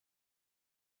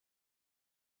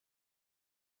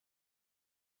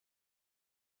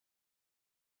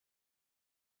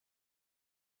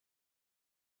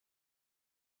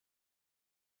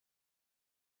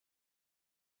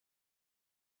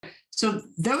So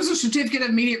those are certificate of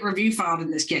immediate review filed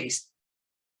in this case.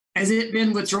 Has it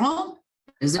been withdrawn?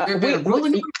 Is there been a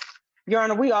ruling? Your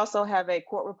Honor, we also have a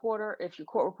court reporter. If your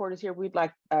court reporter is here, we'd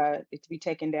like it to be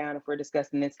taken down if we're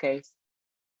discussing this case.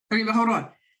 Okay, but hold on.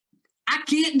 I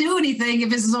can't do anything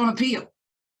if this is on appeal.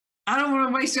 I don't want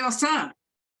to waste y'all's time.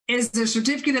 Is the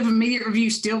certificate of immediate review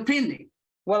still pending?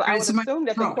 Well, I would assume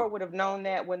that the court would have known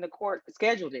that when the court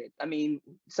scheduled it. I mean,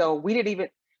 so we didn't even.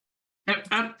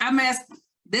 I'm asking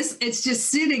this, it's just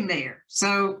sitting there.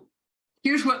 So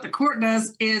here's what the court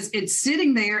does is it's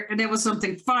sitting there and there was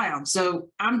something filed. So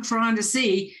I'm trying to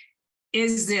see,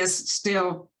 is this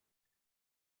still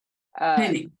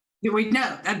pending? Do we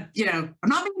know? I'm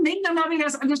not being mean.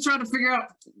 I'm just trying to figure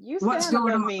out what's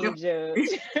going on. Mean, Judge.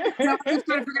 I'm just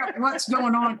trying to figure out what's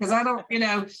going on because I don't,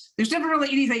 there's never really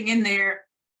anything in there.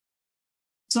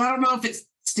 So I don't know if it's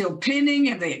still pending.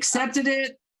 Have they accepted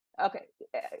it? Okay.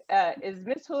 Is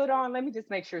Ms. Hood on? Let me just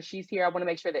make sure she's here. I want to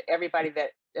make sure that everybody that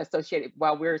associated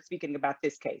while we're speaking about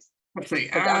this case.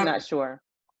 I'm not sure.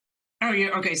 Oh,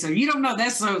 yeah. Okay. So you don't know.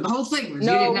 That's the whole thing.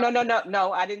 No.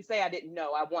 I didn't say I didn't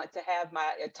know. I want to have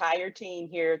my entire team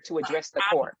here to address the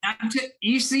court.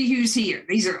 You see who's here.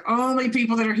 These are only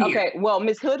people that are here. Okay. Well,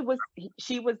 Ms. Hood was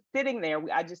sitting there.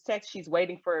 I just texted. She's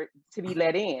waiting to be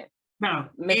let in. No,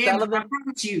 Ms. Sullivan. I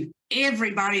promise you,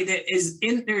 everybody that is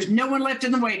in, there's no one left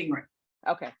in the waiting room.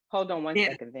 Okay, hold on one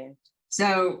second then.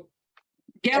 So,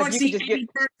 Galaxy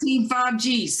 13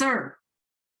 5G, sir.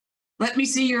 Let me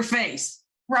see your face.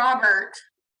 Robert,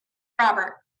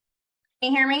 can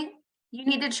you hear me? You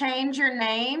need to change your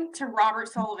name to Robert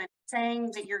Sullivan,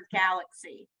 saying that you're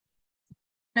Galaxy.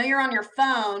 I know you're on your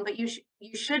phone, but you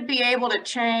should be able to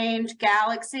change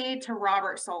Galaxy to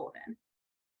Robert Sullivan.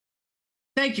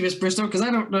 Thank you, Ms. Bristow, because I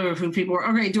don't know who people are.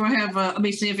 Okay, do I have, let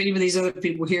me see if any of these other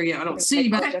people here yet. I don't see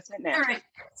anybody. All right,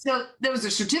 so there was a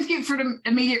certificate for the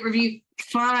immediate review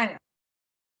file.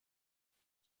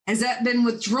 Has that been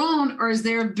withdrawn or has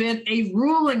there been a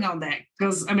ruling on that?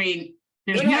 Because, it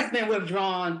has been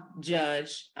withdrawn,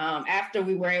 Judge, after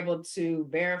we were able to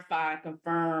verify,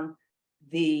 confirm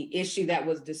the issue that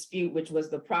was disputed, which was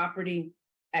the property.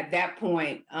 At that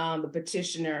point, the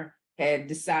petitioner had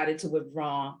decided to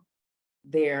withdraw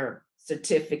their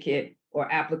certificate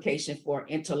or application for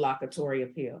interlocutory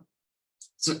appeal.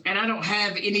 So, and I don't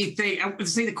have anything. I would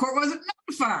say the court wasn't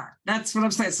notified. That's what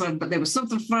I'm saying. So, but there was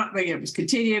something fun. It was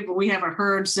continued, but we haven't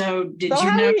heard. So,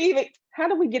 how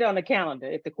do we get on the calendar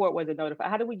if the court wasn't notified?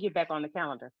 How do we get back on the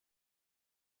calendar?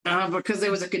 Because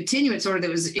there was a continuance order that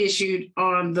was issued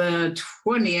on the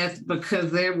 20th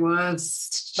because there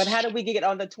was. But how did we get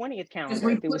on the 20th calendar?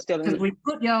 We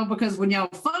put y'all, because when y'all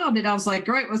filed it, I was like,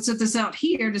 great, let's set this out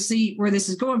here to see where this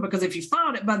is going. Because if you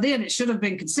filed it by then, it should have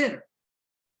been considered.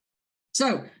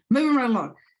 So moving right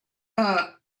along. And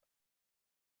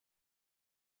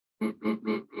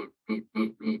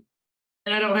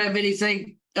I don't have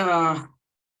anything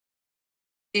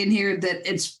in here that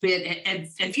it's been, and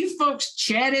have you folks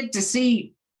chatted to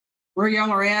see where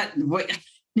y'all are at and what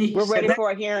we're ready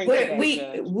for a hearing?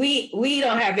 We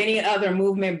don't have any other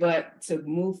movement but to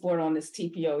move forward on this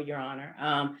TPO, Your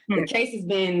Honor. The case has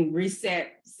been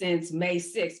reset since May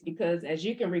 6th because, as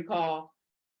you can recall,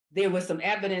 there was some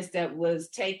evidence that was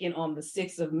taken on the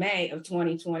 6th of May of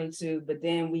 2022, but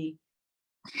then we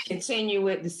continue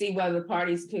it to see whether the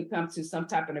parties could come to some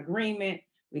type of agreement.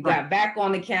 We got back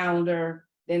on the calendar.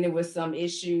 Then there was some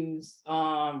issues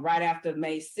right after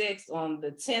May 6th on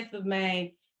the 10th of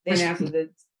May. Then after the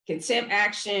contempt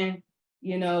action,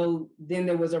 then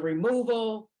there was a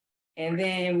removal. And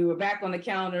then we were back on the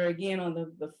calendar again on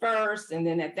the 1st. And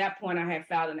then at that point, I had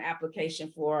filed an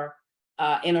application for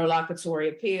interlocutory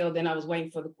appeal. Then I was waiting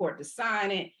for the court to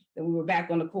sign it. Then we were back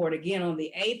on the court again on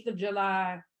the 8th of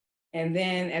July. And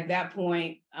then at that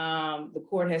point, the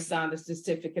court has signed the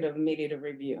certificate of immediate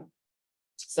review.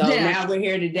 So now we're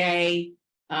here today.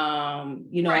 I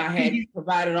had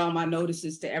provided all my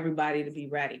notices to everybody to be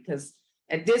ready because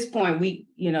at this point we're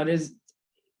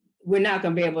not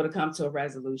going to be able to come to a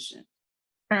resolution.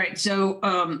 All right. So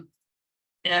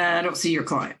I don't see your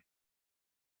client.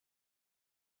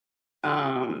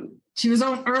 She was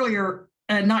on earlier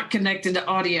and not connected to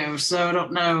audio, so I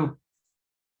don't know.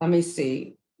 Let me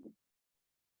see.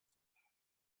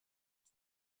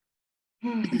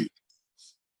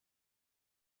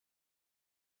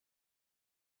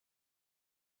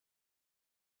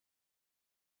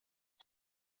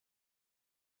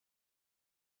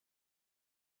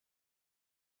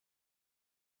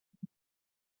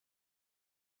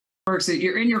 Works that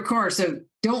you're in your car, so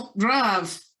don't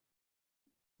drive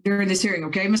during this hearing,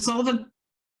 okay, Ms. Sullivan?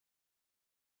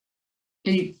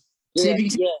 Can you See Yeah, if you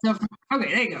can yeah.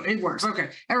 okay, there you go. It works. Okay.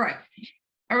 All right.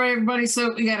 All right, everybody.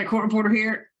 So we got a court reporter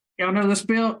here. Y'all know this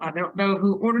bill. I don't know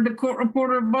who ordered the court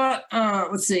reporter, but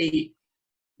let's see.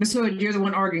 Ms. Hood, you're the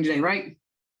one arguing today, right?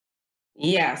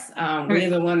 Yes, we're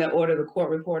the one that ordered the court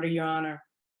reporter, Your Honor.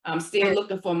 I'm still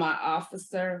looking for my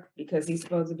officer because he's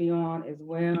supposed to be on as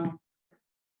well.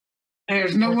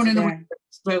 There's no For one in the today. room.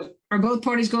 So are both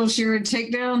parties going to share a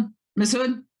takedown, Ms.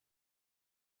 Hood?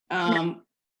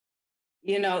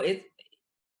 You know,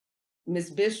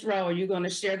 Ms. Bistro, are you going to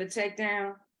share the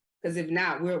takedown? Because if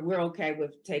not, we're okay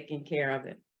with taking care of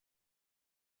it.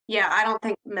 Yeah, I don't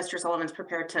think Mr. Sullivan's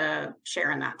prepared to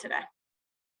share in that today.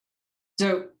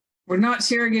 So we're not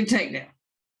sharing a takedown.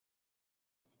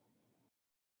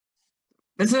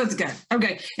 Ms. Hood's got it.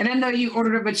 Okay. And I know you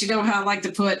ordered it, but you know how I like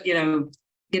to put,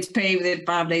 gets paid within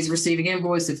 5 days of receiving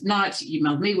invoice. If not, you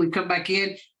email me, we come back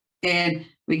in and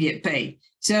we get paid.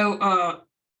 So,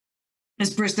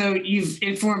 Ms. Bristow, you've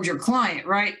informed your client,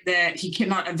 right, that he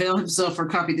cannot avail himself or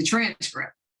copy the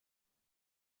transcript.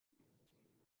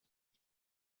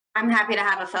 I'm happy to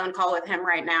have a phone call with him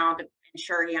right now to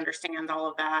ensure he understands all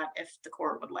of that if the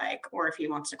court would like, or if he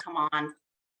wants to come on.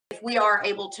 If we are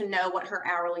able to know what her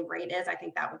hourly rate is, I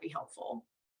think that would be helpful.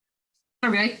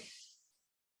 Okay.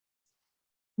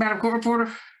 Madam Court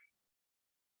Reporter?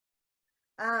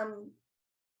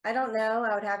 I don't know.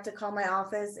 I would have to call my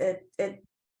office. It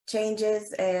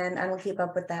changes and I don't keep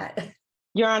up with that.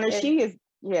 Your Honor, she is,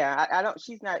 yeah, I don't,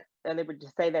 she's not at liberty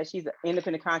to say that. She's an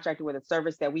independent contractor with a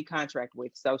service that we contract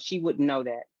with, so she wouldn't know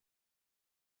that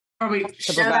Probably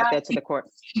to provide that to the court.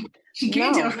 she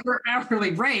can't No. tell her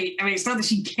hourly rate. I mean, it's not that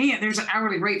she can't. There's an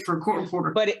hourly rate for a court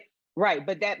reporter. But right,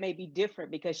 but that may be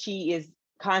different because she is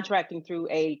contracting through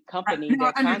a company No,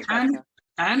 that contracts her.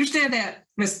 I understand that,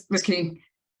 Ms. King,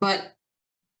 but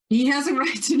he has a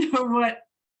right to know what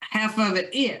half of it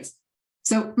is.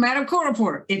 So, Madam Court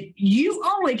Reporter, if you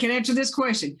only can answer this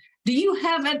question, do you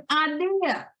have an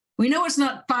idea? We know it's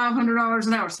not $500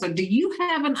 an hour. So, do you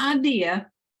have an idea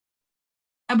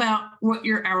about what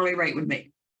your hourly rate would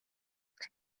be?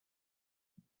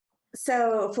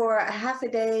 So for a half a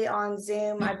day on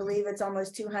Zoom, I believe it's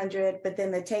almost 200, but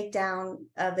then the takedown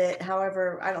of it,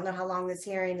 however, I don't know how long this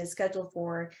hearing is scheduled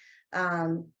for.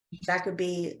 That could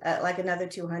be like another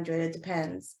 200. It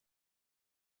depends.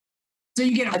 So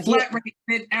you get a flat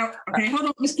rate out. Okay, hold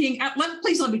on, Ms. King.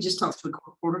 Please let me just talk to the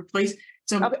court reporter, please.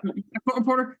 So, Okay. Court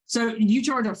reporter, so you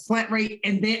charge a flat rate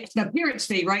and then the appearance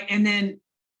fee, right? And then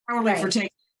hourly for Right.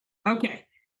 take. Okay.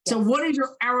 So Yes. what is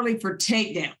your hourly for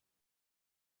takedown?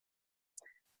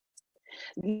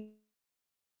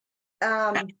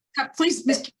 Please,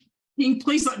 Ms. King,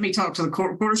 please let me talk to the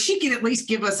court reporter. She can at least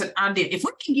give us an idea. If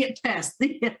we can get past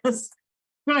this,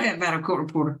 go ahead, Madam Court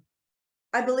Reporter.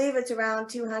 I believe it's around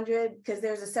 200 because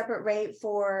there's a separate rate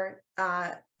for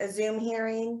a Zoom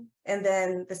hearing and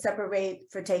then the separate rate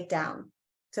for takedown.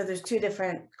 So there's two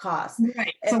different costs.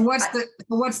 Right. So what's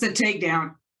the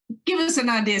takedown? Give us an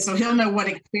idea so he'll know what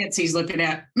expense he's looking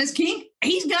at. Ms. King,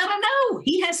 he's got to know.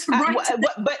 He has the right to know.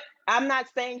 But I'm not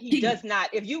saying he does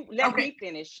not. If you let Okay. me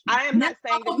finish, I am not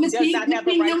saying that he Ms. does King, not have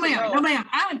the King, right no, to ma'am, know. no, ma'am.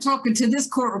 I'm talking to this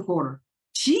court reporter.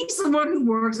 She's the one who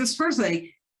works this first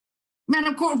thing.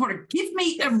 Madam Court Reporter, give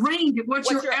me a range of what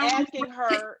What you're you're asking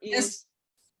her is,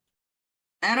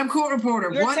 Madam Court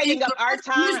Reporter, you're what is taking up our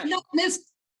time. No, Ms.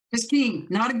 King,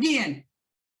 not again.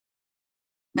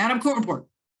 Madam Court Reporter,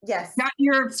 Yes. got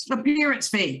your appearance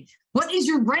fee. What is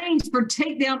your range for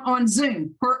takedown on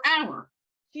Zoom per hour?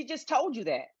 She just told you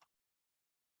that.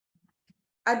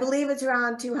 I believe it's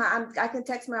around 200. I can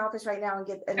text my office right now and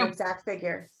get an exact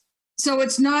figure. So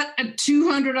it's not a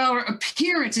 $200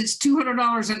 appearance, it's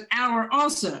 $200 an hour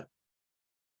also.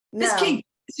 Ms. No. King,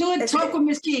 so It's talk okay. with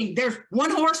Ms. King. There's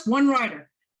one horse, one rider.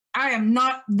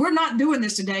 We're not doing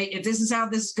this today if this is how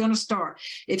this is going to start.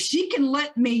 If she can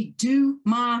let me do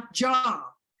my job.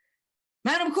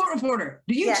 Madam Court Reporter,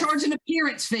 do you Yes. charge an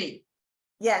appearance fee?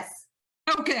 Yes.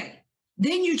 Okay.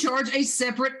 Then you charge a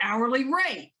separate hourly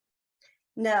rate.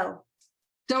 No.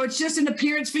 So it's just an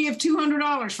appearance fee of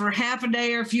 $200 for half a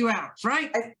day or a few hours, right?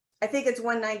 I think it's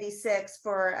 196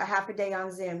 for a half a day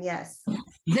on Zoom. Yes.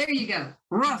 There you go.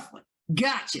 Roughly.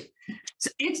 Gotcha. So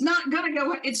it's not going to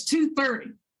go, it's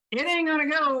 2:30. It ain't going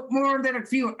to go more than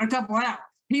a couple hours,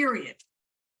 period.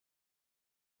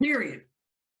 Period.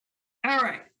 All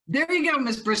right. There you go,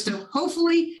 Ms. Bristow.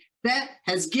 Hopefully that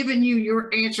has given you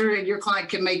your answer and your client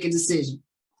can make a decision.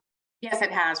 Yes,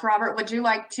 it has. Robert, would you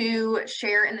like to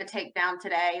share in the takedown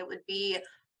today? It would be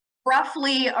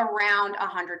roughly around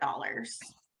 $100.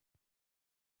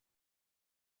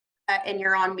 And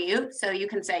you're on mute, so you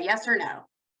can say yes or no.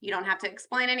 You don't have to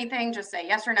explain anything, just say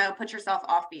yes or no, put yourself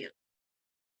off mute.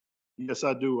 Yes,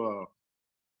 I do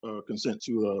consent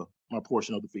to my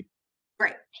portion of the fee.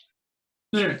 Great,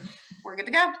 Yeah. we're good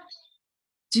to go.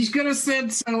 She's gonna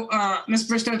send, so, Ms.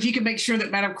 Bristow, if you can make sure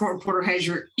that Madam Court Reporter has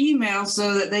your email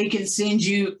so that they can send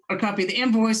you a copy of the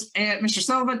invoice. And Mr.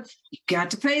 Sullivan, you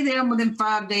got to pay them within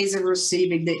 5 days of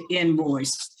receiving the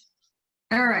invoice.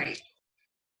 All right.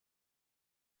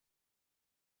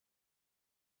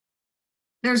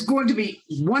 There's going to be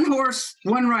one horse,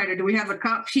 one rider. Do we have a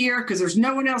cop here? Because there's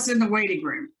no one else in the waiting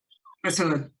room. Ms.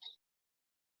 Hood.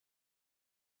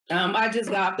 I just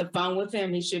got off the phone with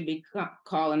him. He should be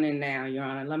calling in now, Your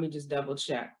Honor. Let me just double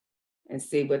check and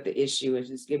see what the issue is.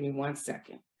 Just give me 1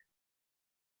 second.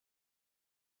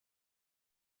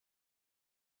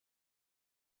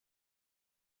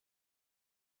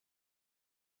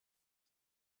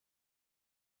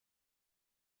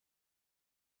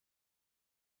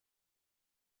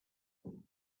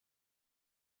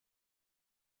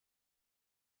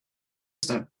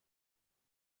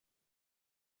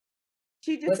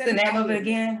 She just What's said the it's name of over. it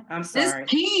again? I'm Miss sorry.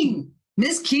 King,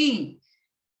 Miss King.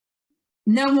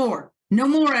 No more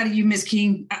out of you, Miss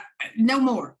King. No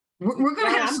more. We're gonna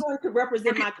Well, have. I'm going to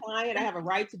represent Okay. my client. I have a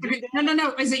right to do Okay, that.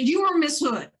 no. Is it you or Miss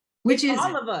Hood? Which is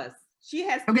All it? of us. She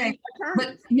has Okay, three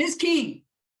attorneys. But Miss King,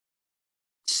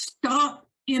 stop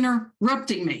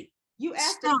interrupting me. You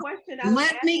asked a Stop. question. I was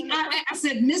Let me. asking the I question.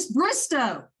 said, Miss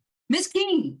Bristow, Miss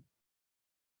King,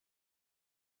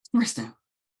 Bristow.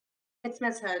 It's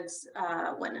Ms. Hood's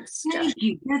witness, Judge. Thank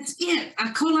you. That's it.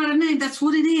 I call out a name. That's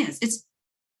what it is.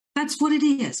 That's what it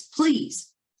is.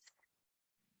 Please.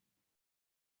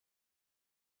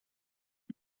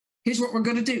 Here's what we're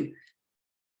going to do.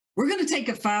 We're going to take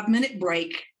a 5-minute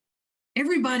break.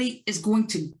 Everybody is going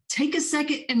to take a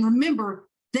second and remember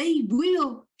they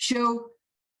will show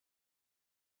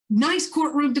nice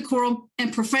courtroom decorum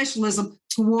and professionalism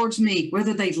towards me,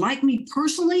 whether they like me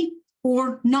personally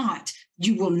or not.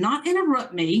 You will not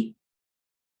interrupt me.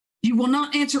 You will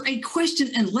not answer a question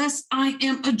unless I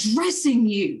am addressing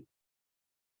you.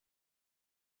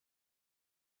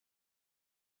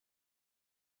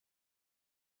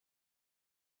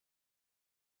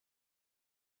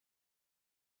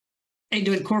 Hey,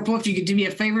 doing Corporal, if you could do me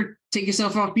a favor, take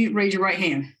yourself off mute, raise your right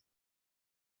hand.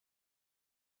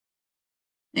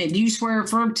 And do you swear or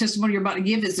affirm testimony you're about to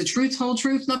give is the truth, whole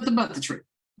truth, nothing but the truth?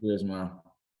 Yes, ma'am.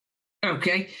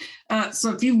 Okay, so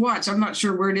if you watch, I'm not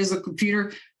sure where it is, a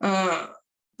computer, the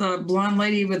blonde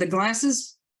lady with the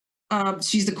glasses,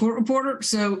 she's the court reporter.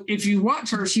 So if you watch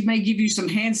her, she may give you some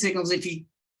hand signals. If you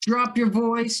drop your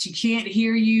voice, she can't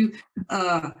hear you.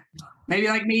 Maybe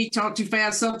like me, talk too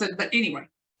fast, something. But anyway,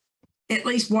 at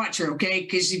least watch her, okay?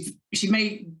 Because she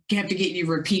may have to get you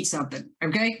to repeat something,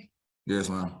 okay? Yes,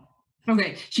 ma'am.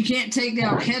 Okay, she can't take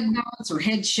down head nods or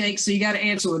head shakes, so you got to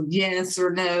answer with yes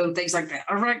or no, things like that.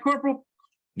 All right, Corporal?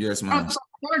 Yes, Oh, ma'am.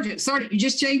 Sergeant, you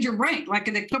just changed your rank like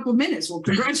in a couple of minutes. Well,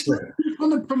 congratulations on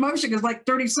the promotion, because like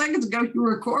 30 seconds ago you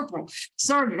were a corporal.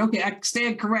 Sergeant, okay, I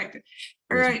stand corrected.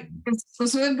 All Yes, right,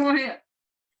 so go ahead.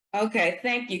 Okay,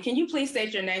 thank you. Can you please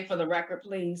state your name for the record,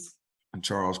 please?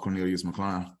 Charles Cornelius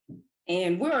McCline,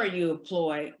 And where are you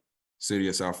employed? City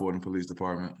of South Fulton Police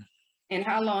Department, And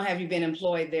how long have you been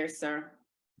employed there, sir?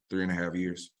 3.5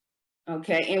 years.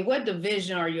 Okay, and what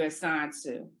division are you assigned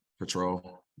to?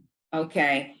 Patrol.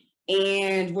 Okay,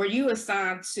 and were you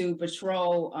assigned to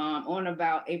patrol on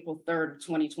about April 3rd of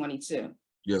 2022?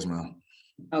 Yes, ma'am.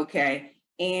 Okay,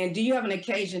 and do you have an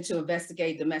occasion to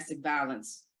investigate domestic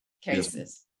violence Yes,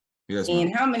 cases? Yes, ma'am.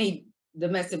 And how many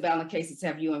domestic violence cases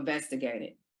have you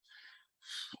investigated?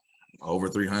 Over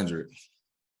 300.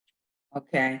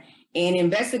 Okay, and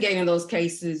investigating those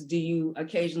cases, do you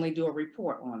occasionally do a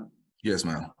report on them? Yes,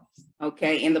 ma'am.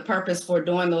 Okay, and the purpose for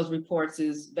doing those reports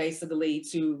is basically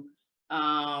to,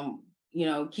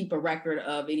 keep a record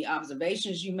of any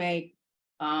observations you make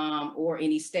or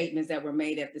any statements that were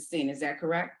made at the scene. Is that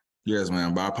correct? Yes,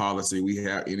 ma'am. By policy, we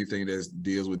have anything that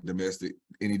deals with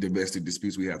any domestic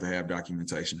disputes, we have to have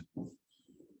documentation.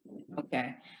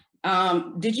 Okay.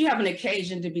 Did you have an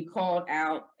occasion to be called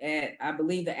out at, I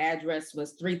believe the address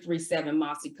was 337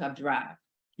 Mossy Cup Drive?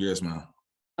 Yes, ma'am.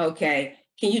 Okay.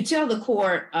 Can you tell the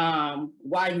court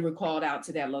why you were called out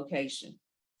to that location?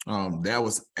 That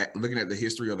was looking at the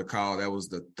history of the call. That was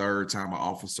the third time an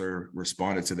officer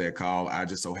responded to that call. I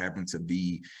just so happened to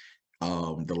be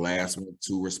the last one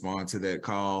to respond to that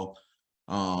call.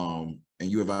 And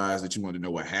you advised that you wanted to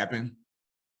know what happened.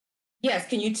 Yes.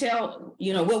 Can you tell,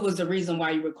 what was the reason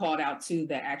why you were called out to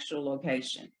the actual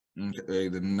location? Okay.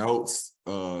 The notes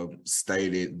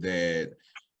stated that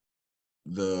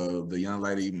the young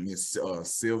lady, Miss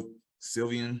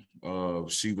Sylvian,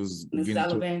 she was Ms. getting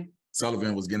Sullivan?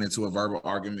 Sullivan was getting into a verbal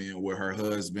argument with her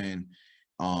husband,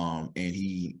 and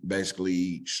he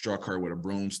basically struck her with a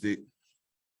broomstick.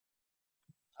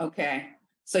 Okay,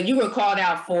 so you were called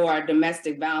out for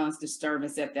domestic violence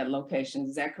disturbance at that location,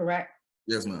 is that correct?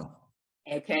 Yes, ma'am.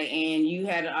 Okay, and you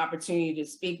had an opportunity to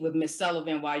speak with Ms.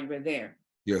 Sullivan while you were there.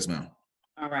 Yes, ma'am.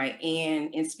 All right,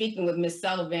 and in speaking with Ms.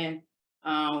 Sullivan,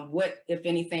 what, if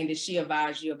anything, did she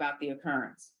advise you about the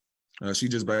occurrence? She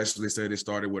just basically said it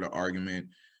started with an argument.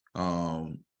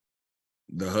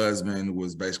 The husband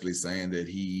was basically saying that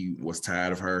he was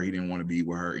tired of her. He didn't want to be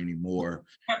with her anymore.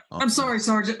 I'm sorry,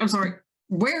 Sergeant. I'm sorry.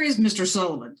 Where is Mr.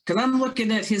 Sullivan? Because I'm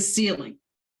looking at his ceiling.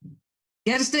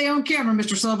 You got to stay on camera,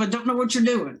 Mr. Sullivan. Don't know what you're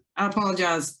doing. I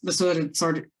apologize, Ms. Hood and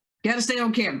Sergeant. Got to stay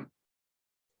on camera.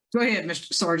 Go ahead,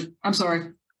 Mr. Sergeant. I'm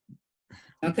sorry.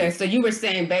 Okay, so you were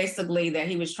saying basically that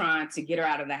he was trying to get her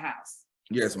out of the house.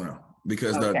 Yes, ma'am.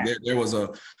 Because Okay. there was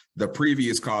the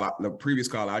previous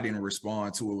call I didn't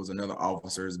respond to. It was another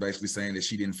officer is basically saying that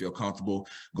she didn't feel comfortable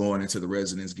going into the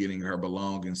residence, getting her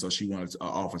belongings, so she wanted an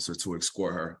officer to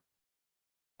escort her.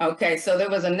 Okay, so there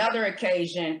was another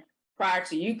occasion prior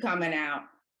to you coming out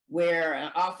where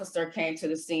an officer came to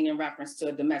the scene in reference to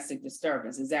a domestic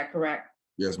disturbance. Is that correct?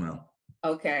 Yes, ma'am.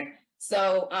 Okay,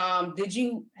 so did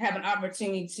you have an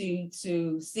opportunity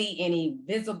to see any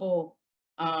visible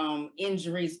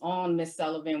injuries on Ms.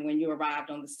 Sullivan when you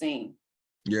arrived on the scene?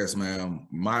 Yes, ma'am.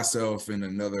 Myself and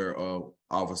another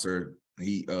officer,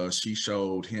 she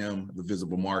showed him the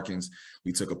visible markings.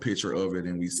 We took a picture of it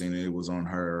and we seen it was on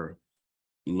her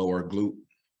lower glute.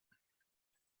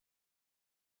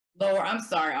 Lower, I'm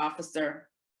sorry, officer.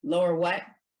 Lower what?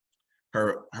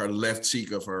 Her left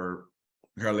cheek of her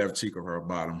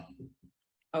bottom.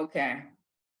 Okay.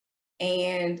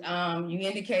 And you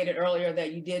indicated earlier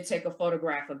that you did take a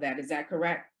photograph of that. Is that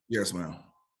correct? Yes, ma'am.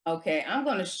 Okay, I'm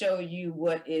going to show you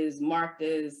what is marked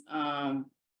as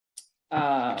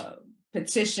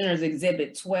Petitioner's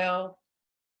Exhibit 12.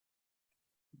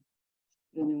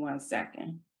 Give me 1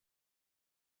 second.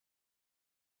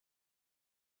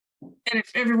 And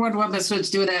if everyone wants to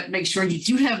do that, make sure you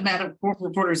do have Madam Court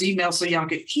Reporter's email so y'all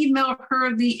can email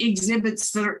her the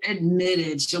exhibits that are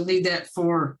admitted. She'll need that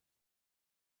for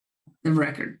the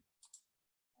record.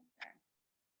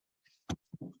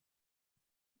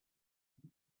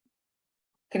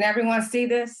 Can everyone see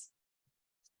this?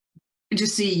 And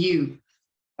just see you.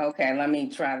 Okay, let me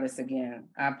try this again.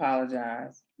 I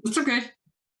apologize. It's okay.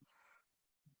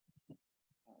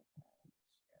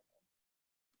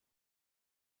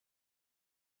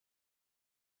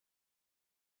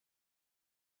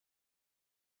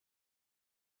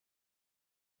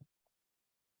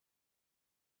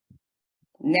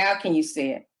 Now can you see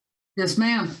it? Yes,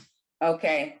 ma'am.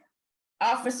 Okay.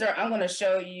 Officer, I'm going to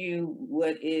show you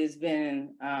what is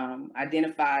been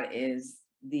identified as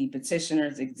the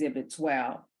Petitioner's Exhibit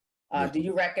 12. Yes. Do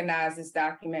you recognize this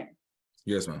document?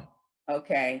 Yes, ma'am.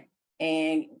 Okay.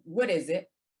 And what is it?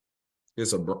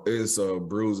 It's a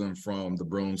bruising from the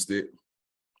broomstick.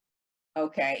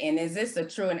 Okay. And is this a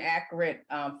true and accurate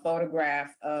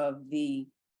photograph of the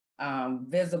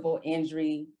visible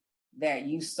injury that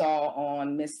you saw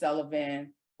on Ms.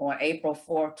 Sullivan on April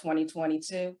 4th,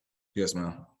 2022? Yes,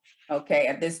 ma'am. Okay,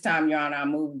 at this time, Your Honor, I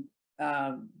move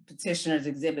Petitioner's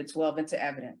Exhibit 12 into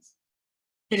evidence.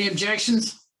 Any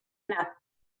objections? No.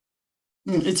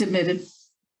 It's admitted.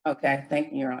 Okay,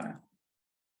 thank you, Your Honor.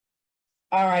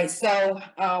 All right, so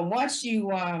once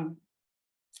you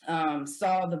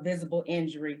saw the visible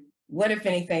injury, what, if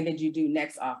anything, did you do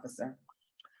next, officer?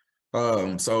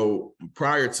 So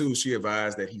prior to, she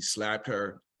advised that he slapped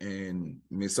her, and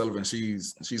Ms. Sullivan,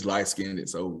 she's light-skinned,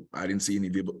 so I didn't see any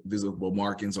visible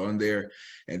markings on there.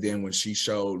 And then when she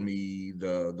showed me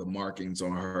the markings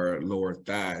on her lower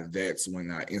thigh, that's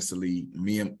when I instantly,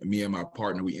 me and my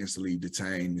partner, we instantly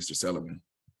detained Mr. Sullivan.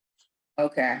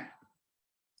 Okay.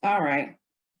 All right.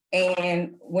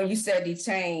 And when you said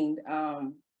detained,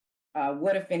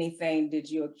 what, if anything,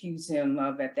 did you accuse him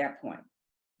of at that point?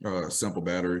 Simple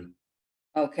battery.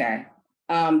 Okay.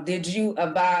 Did you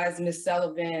advise Ms.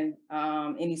 Sullivan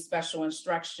any special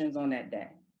instructions on that day?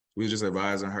 We were just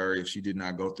advising her if she did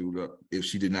not go through if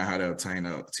she did not how to obtain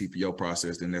a TPO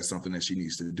process, then that's something that she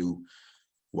needs to do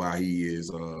while he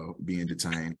is being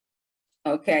detained.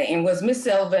 Okay, and was Ms.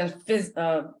 Sullivan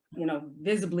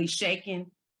visibly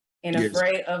shaken and Yes.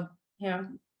 afraid of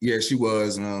him? Yeah, she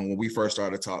was. When we first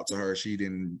started to talk to her, she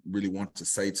didn't really want to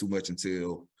say too much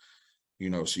until,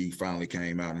 she finally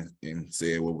came out and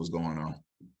said what was going on.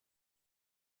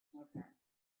 Okay.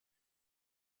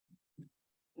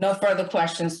 No further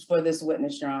questions for this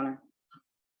witness, Your Honor.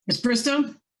 Ms.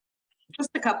 Bristow? Just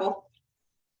a couple.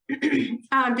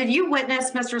 Did you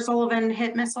witness Mr. Sullivan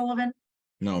hit Miss Sullivan?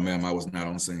 No, ma'am, I was not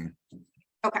on scene.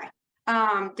 Okay.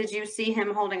 Did you see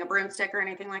him holding a broomstick or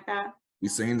anything like that? We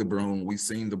seen the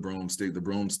broomstick. The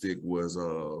broomstick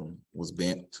was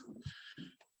bent.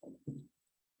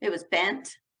 It was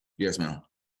bent? Yes, ma'am.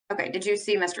 Okay. Did you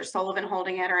see Mr. Sullivan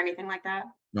holding it or anything like that?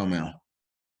 No, ma'am.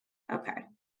 Okay.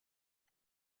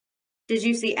 Did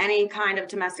you see any kind of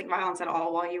domestic violence at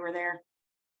all while you were there?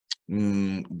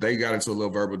 They got into a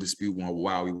little verbal dispute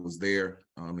while he was there.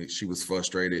 She was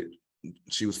frustrated.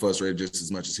 She was frustrated just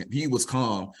as much as him. He was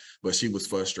calm, but she was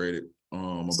frustrated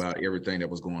about everything that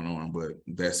was going on. But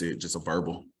that's it, just a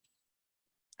verbal.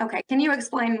 Okay. Can you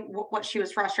explain what she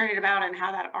was frustrated about and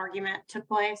how that argument took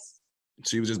place?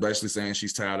 She was just basically saying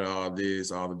she's tired of all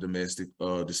this, all the domestic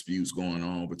disputes going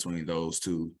on between those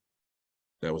two.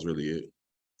 That was really it.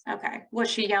 Okay. Was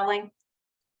she yelling?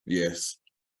 Yes.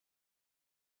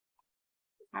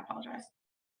 I apologize.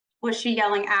 Was she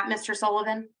yelling at Mr.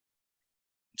 Sullivan?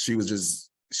 She was just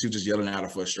yelling out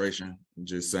of frustration,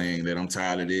 just saying that I'm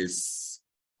tired of this,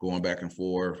 going back and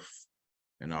forth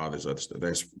and all this other stuff.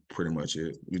 That's pretty much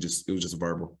it. It was just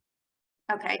verbal.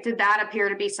 Okay. Did that appear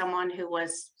to be someone who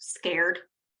was scared?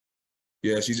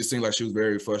 Yeah, she just seemed like she was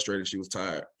very frustrated. She was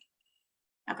tired.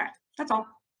 Okay. That's all.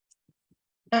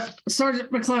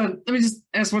 Sergeant McClellan, let me just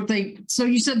ask one thing. So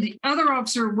you said the other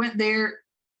officer went there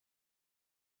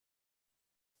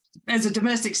as a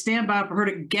domestic standby for her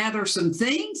to gather some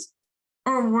things?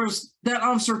 Or was that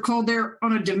officer called there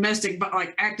on a domestic,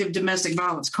 like active domestic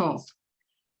violence call?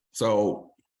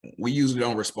 So we usually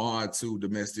don't respond to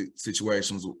domestic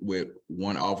situations with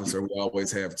one officer. We always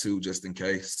have two just in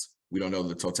case. We don't know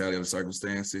the totality of the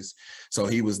circumstances. So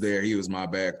he was there. He was my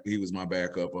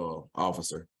backup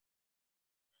officer.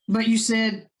 But you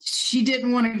said she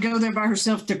didn't want to go there by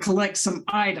herself to collect some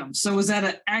items. So was that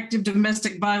an active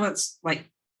domestic violence like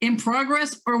in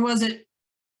progress, or was it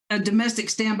a domestic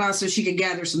standby so she could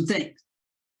gather some things?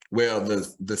 Well,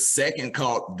 the second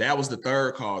call, that was the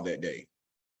third call that day,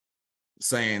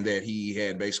 saying that he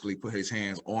had basically put his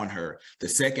hands on her. The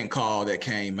second call that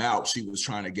came out, she was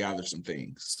trying to gather some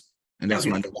things. And that's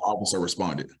when the officer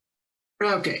responded.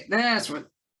 Okay, that's what.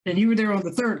 And you were there on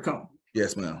the third call.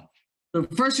 Yes, ma'am. The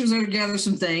first was there to gather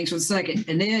some things for the second,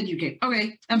 and then you came.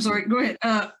 Okay, I'm sorry. Go ahead,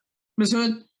 Ms.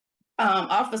 Hood.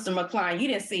 Officer McCline, you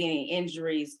didn't see any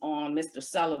injuries on Mr.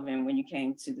 Sullivan when you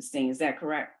came to the scene, is that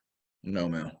correct? No,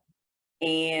 ma'am.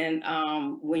 And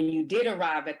when you did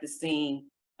arrive at the scene,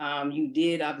 you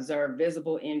did observe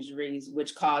visible injuries,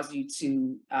 which caused you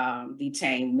to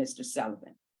detain Mr.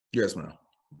 Sullivan. Yes, ma'am.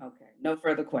 Okay, no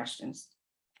further questions.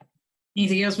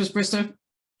 Anything else, Ms. Bristow?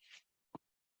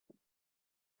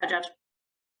 Judge.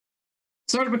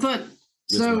 Sergeant McClellan.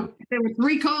 Yes, So ma'am. there were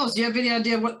 3 calls. Do you have any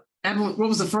idea what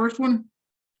was the first one?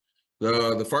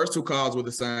 The first 2 calls were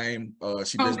the same. Okay.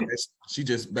 She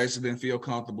just basically didn't feel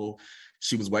comfortable.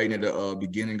 She was waiting at the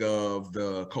beginning of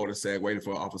the cul-de-sac, waiting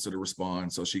for an officer to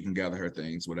respond so she can gather her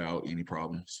things without any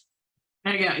problems.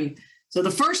 I got you. So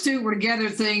the first 2 were to gather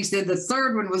things. Then the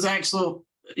third one was actual.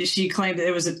 She claimed that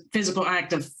it was a physical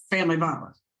act of family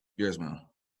violence. Yes, ma'am.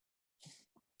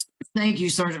 Thank you,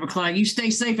 Sergeant McClellan. You stay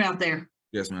safe out there.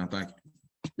 Yes, ma'am. Thank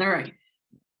you. All right.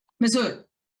 Ms. Hood.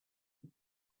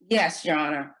 Yes, Your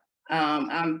Honor.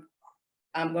 I'm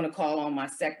going to call on my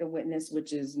second witness,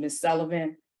 which is Ms.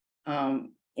 Sullivan.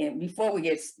 And before we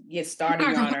get started,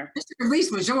 Your Honor. Mr.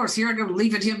 Release was yours. Here, I'm going to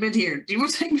leave it him in here. Do you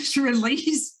want to take Mr.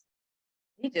 Release?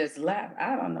 He just left.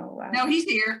 I don't know why. No, he's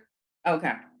here.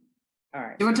 Okay. All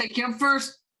right. Do you want to take him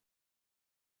first?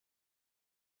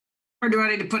 Or do I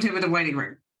need to put him in the waiting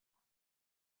room?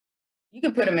 You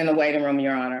can put him in the waiting room,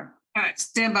 Your Honor. All right,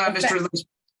 stand by, Okay. Mr. Release.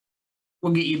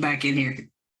 We'll get you back in here.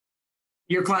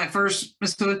 Your client first,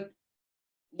 Ms. Hood?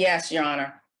 Yes, Your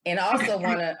Honor. And I also Okay.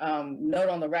 want to note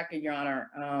on the record, Your Honor,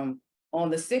 on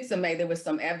the 6th of May, there was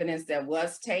some evidence that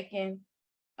was taken.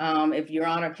 If Your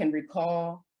Honor can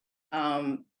recall,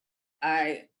 and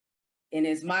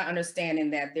it's my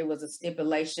understanding that there was a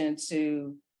stipulation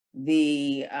to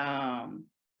the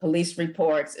police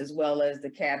reports as well as the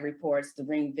CAD reports, the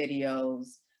ring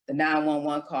videos, the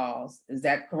 911 calls. Is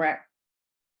that correct,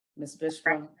 Ms.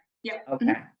 Bishop? Yeah.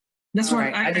 Okay. That's All what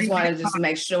right. I just wanted to just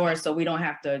make sure so we don't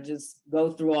have to just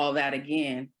go through all that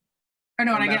again. I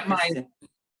know, and About this.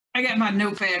 I got my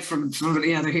notepad from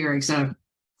the other hearing, so.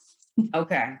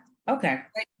 Okay, okay,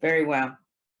 very well.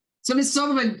 So Ms.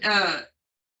 Sullivan, can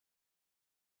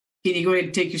you go ahead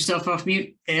and take yourself off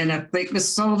mute? And I think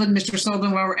Ms. Sullivan, Mr.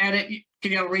 Sullivan, while we're at it,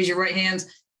 can y'all raise your right hands?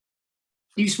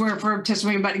 You swear firm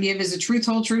testimony you're about to give is the truth,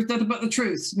 whole truth, nothing but the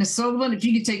truth. Ms. Sullivan, if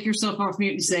you could take yourself off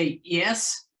mute and say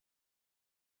yes.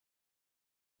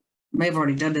 May have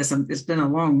already done this. It's been a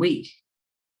long week.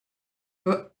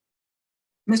 But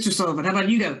Mr. Sullivan, how about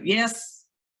you go? Yes.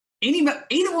 Anybody,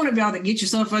 either one of y'all that get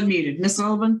yourself unmuted. Miss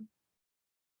Sullivan?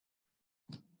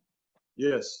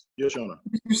 Yes, yes, Your Honor.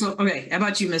 Okay, how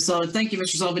about you, Miss Sullivan? Thank you,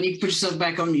 Mr. Sullivan. You can put yourself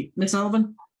back on mute. Miss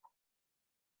Sullivan?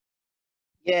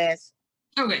 Yes,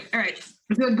 Okay, all right.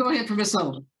 Good. Go ahead for Miss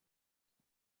Sullivan.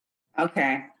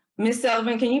 Okay. Ms.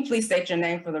 Sullivan, can you please state your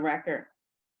name for the record?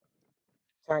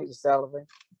 Attorney Sullivan.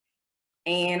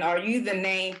 And are you the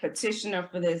named petitioner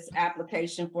for this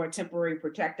application for a temporary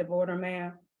protective order,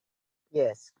 ma'am?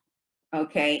 Yes,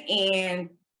 Okay, and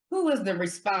who is the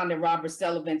respondent, Robert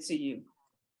Sullivan, to you?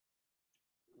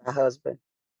 my husband.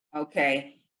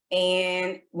 Okay,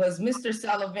 and was Mr.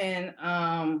 Sullivan,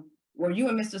 were you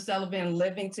and Mr. Sullivan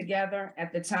living together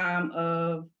at the time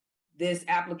of this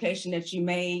application that you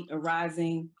made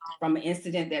arising from an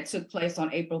incident that took place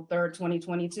on April 3rd,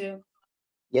 2022?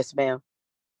 Yes, ma'am.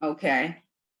 Okay,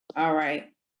 all right.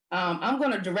 I'm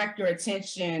going to direct your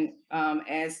attention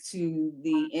as to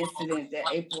the incident that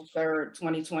April 3rd,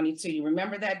 2022. You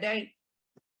remember that date?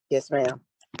 Yes, ma'am.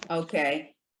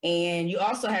 Okay, and you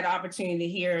also had opportunity to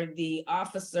hear the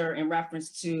officer in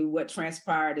reference to what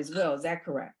transpired as well. Is that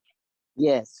correct?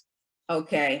 Yes.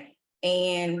 Okay,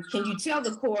 and can you tell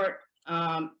the court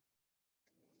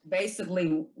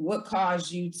basically what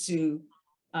caused you to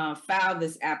file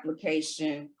this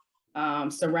application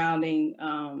surrounding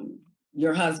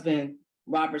your husband,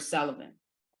 Robert Sullivan?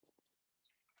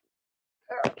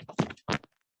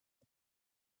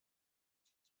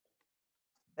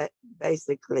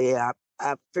 Basically, I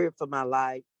fear for my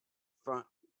life from.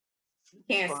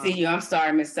 Can't see you. I'm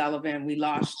sorry, Miss Sullivan. We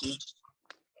lost you.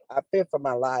 I fear for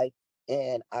my life,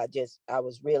 and I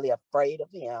was really afraid of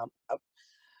him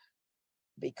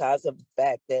because of the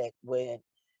fact that when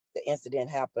the incident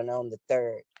happened on the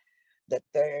third,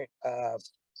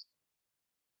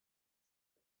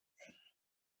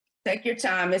 Take your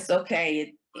time. It's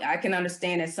okay. I can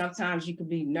understand that sometimes you could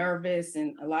be nervous,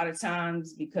 and a lot of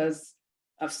times because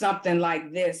of something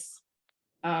like this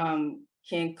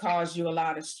can cause you a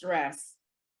lot of stress.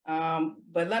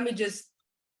 But let me just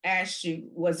ask you,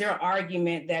 was there an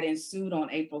argument that ensued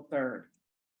on April 3rd?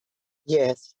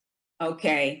 yes,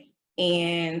 Okay.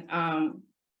 And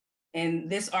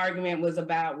this argument was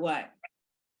about what?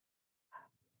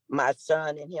 my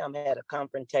son and him had a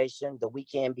confrontation the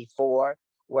weekend before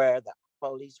where the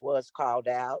police was called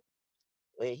out,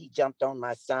 where he jumped on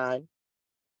my son.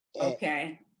 And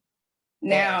Okay.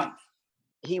 Now,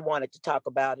 he wanted to talk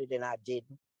about it and I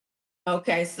didn't.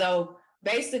 okay, so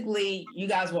basically you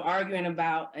guys were arguing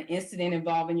about an incident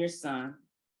involving your son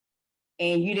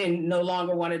and you didn't no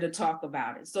longer wanted to talk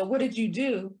about it. So what did you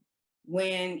do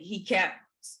when he kept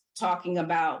talking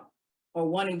about or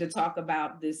wanting to talk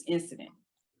about this incident?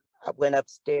 I went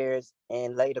upstairs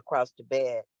and laid across the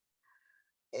bed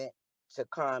to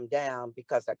calm down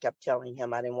because I kept telling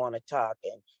him I didn't want to talk.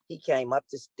 And he came up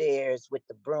the stairs with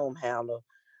the broom handle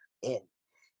and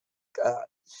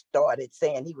started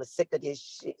saying he was sick of this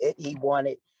shit. He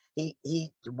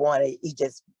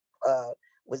just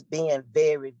was being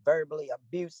very verbally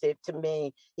abusive to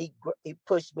me. He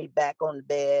pushed me back on the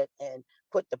bed and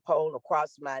put the pole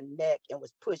across my neck and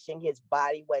was pushing his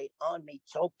body weight on me,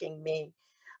 choking me,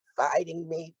 fighting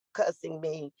me, cussing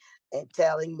me, and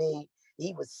telling me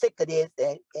he was sick of this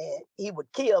and he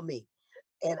would kill me.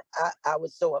 And I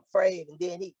was so afraid. And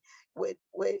then he would.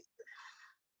 It's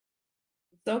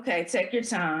okay, take your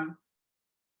time.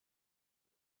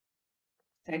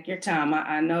 Take your time.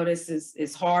 I know this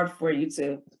is hard for you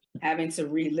to having to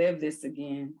relive this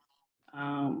again.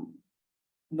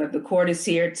 But the court is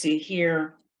here to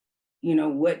hear,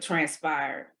 what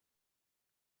transpired.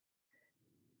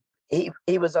 He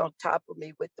was on top of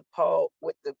me with the pole,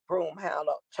 with the broom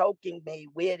handle, choking me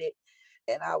with it,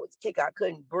 and I was kick. I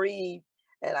couldn't breathe,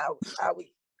 and I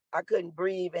couldn't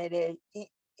breathe, and then he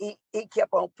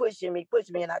kept on pushing me,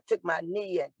 and I took my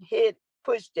knee and hit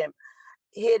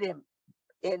him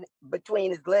in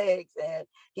between his legs, and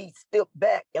he stood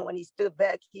back. And when he stood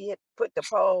back, he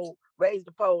raised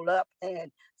the pole up, and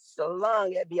so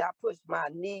long at me, I pushed my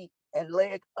knee and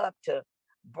leg up to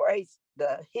brace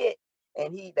the hit.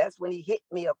 And that's when he hit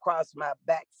me across my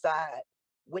backside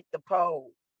with the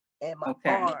pole and my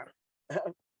arm.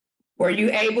 Were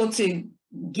you able to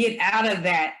get out of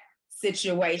that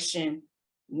situation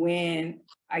when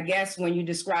you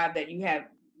described that you have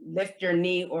lift your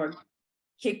knee or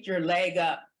kicked your leg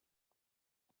up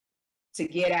to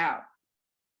get out?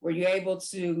 Were you able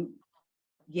to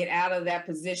get out of that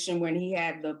position when he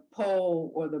had the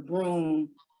pole or the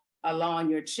broom along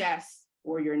your chest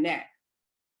or your neck?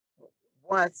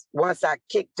 once I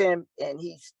kicked him and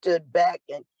he stood back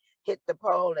and hit the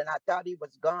pole, and I thought he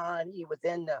was gone. He was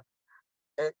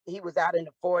he was out in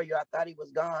the foyer. I thought he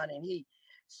was gone, and he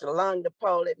slung the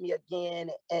pole at me again,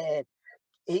 and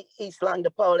he slung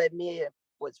the pole at me and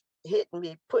was hitting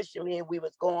me, pushing me, and we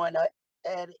was going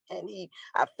at it, and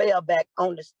I fell back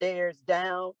on the stairs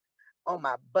down on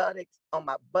my buttocks, on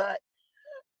my butt.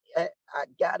 And I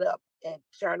got up and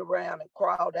turned around and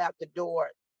crawled out the door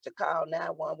to call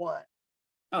 911.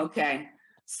 Okay,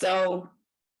 so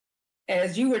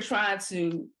as you were trying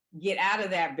to get out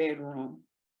of that bedroom,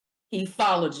 he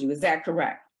followed you, is that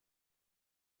correct?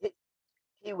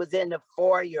 He was in the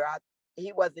foyer.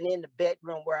 He wasn't in the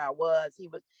bedroom where I was.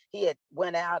 He had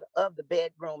went out of the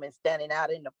bedroom and standing out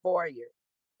in the foyer.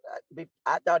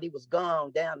 I thought he was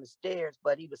gone down the stairs,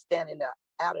 but he was standing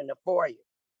out in the foyer.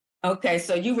 Okay,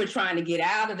 so you were trying to get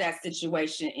out of that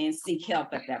situation and seek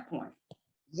help at that point.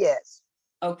 Yes.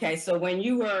 Okay, so when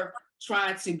you were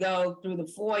trying to go through the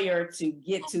foyer to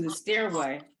get to the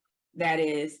stairway,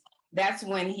 that's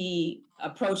when he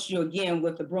approached you again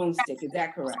with the broomstick, is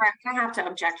that correct? Correct. I have to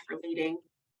object for leading.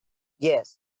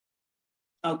 Yes.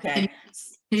 Okay.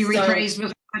 Can you So- rephrase,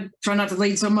 Ms. Wood? Try not to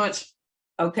lead so much.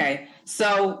 Okay,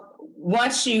 so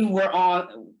once you were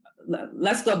on,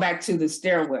 let's go back to the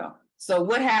stairwell. So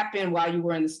what happened while you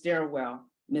were in the stairwell,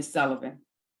 Ms. Sullivan?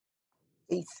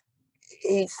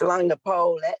 He slung the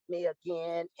pole at me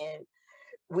again, and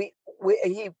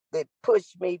they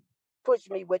pushed me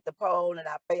with the pole, and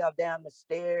I fell down the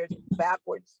stairs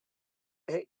backwards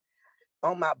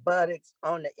on my buttocks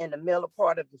in the middle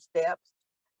part of the steps.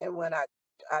 And when I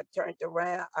turned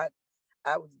around,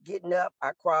 I was getting up.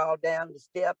 I crawled down the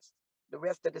steps, the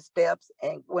rest of the steps,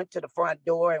 and went to the front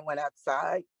door and went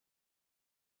outside.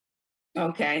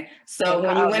 Okay, so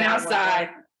when you went outside,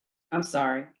 I'm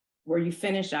sorry, were you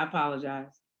finished? I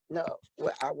apologize. No,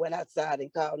 I went outside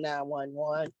and called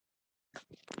 911.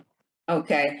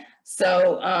 Okay,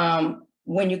 so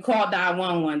when you called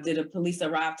 911, did the police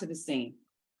arrive to the scene?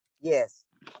 Yes.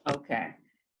 Okay,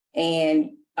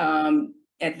 and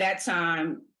at that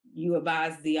time, you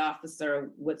advised the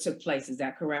officer what took place, is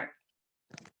that correct?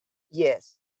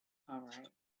 Yes. All right.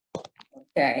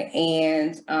 Okay,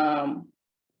 and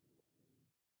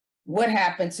what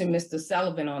happened to Mr.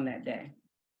 Sullivan on that day?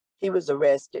 He was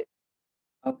arrested.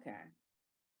 Okay.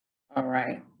 All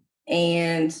right.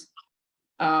 And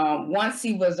once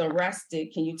he was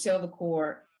arrested, can you tell the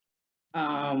court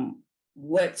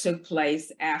what took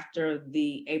place after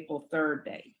the April 3rd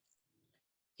date?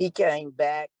 He came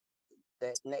back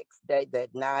that next day,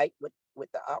 that night,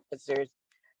 with the officers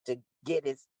to get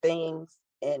his things,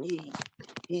 and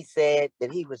he said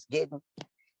that he was getting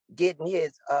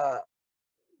his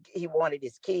he wanted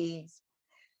his keys,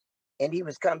 and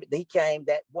he came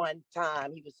that one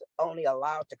time. He was only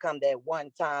allowed to come that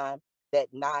one time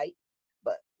that night,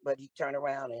 but he turned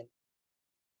around and.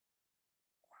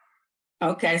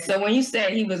 Okay, so when you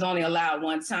said he was only allowed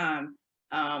one time,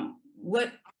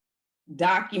 what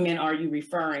document are you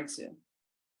referring to?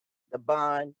 The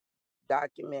bond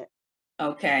document.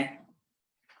 Okay.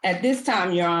 At this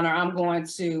time, Your Honor, I'm going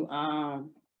to,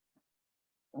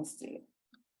 let's see.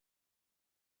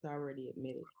 It's already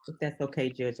admitted. If that's okay,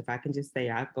 Judge, if I can just say,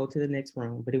 I'll go to the next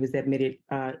room, but it was admitted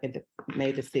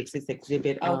May the 6th. It's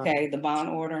exhibit. Okay, the bond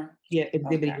order. Yeah,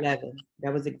 exhibit Okay. 11.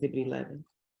 That was exhibit 11.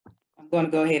 I'm going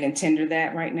to go ahead and tender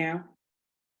that right now.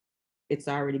 It's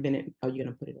already been, oh, you're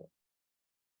gonna put it up.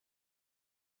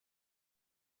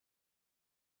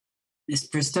 Ms.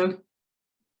 Bristow?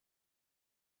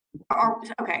 Oh,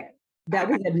 okay. That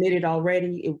was admitted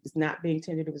already. It was not being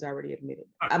tendered. It was already admitted.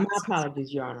 My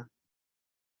apologies, Your Honor.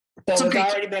 So it's okay.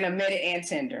 already been admitted and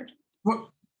tendered.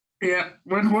 Yeah,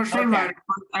 when horse for Okay. rider,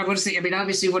 I want to see, I mean,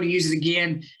 obviously you want to use it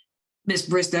again, Ms.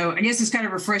 Bristow. I guess it's kind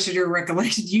of refreshing your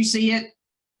recollection. Do you see it?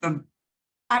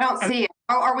 I don't see it.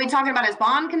 Oh, are we talking about his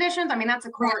bond conditions? I mean, that's a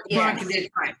court. Yeah. Bond condition,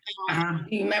 right. Uh-huh.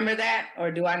 Do you remember that, or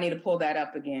do I need to pull that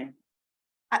up again?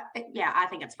 Yeah, I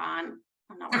think it's fine.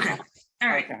 I'm not worried Okay, about it. all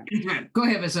right. Okay. Go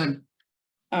ahead, Ms. Hood.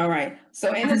 All right,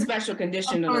 so in the special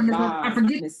condition of the I bond,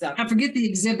 forget- Ms. I Sullivan, forget the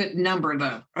exhibit number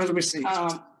though. As we see.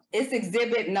 it's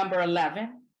exhibit number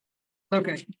 11.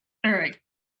 Okay, all right.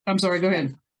 I'm sorry, go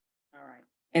ahead. All right,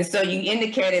 and so you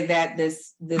indicated that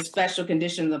this special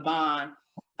condition of the bond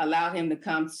allowed him to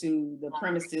come to the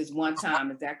premises one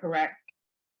time, is that correct?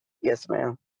 Yes,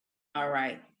 ma'am. All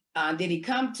right, did he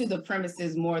come to the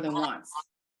premises more than once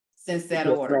since that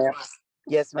Yes, order? ma'am.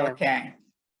 Yes, ma'am. Okay,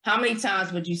 how many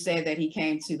times would you say that he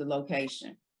came to the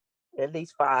location? At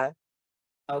least 5.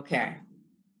 Okay.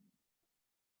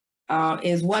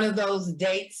 Is one of those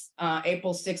dates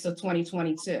April 6th of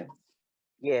 2022?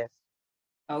 Yes.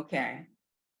 Okay.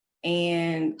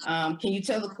 And can you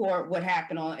tell the court what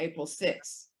happened on April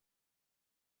 6th?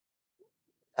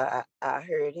 I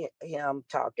heard him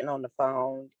talking on the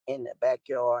phone in the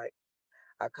backyard.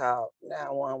 I called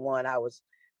 911. I was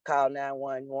called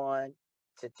 911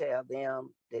 to tell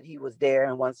them that he was there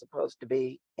and wasn't supposed to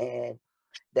be, and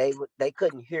they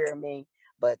couldn't hear me,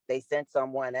 but they sent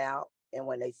someone out. And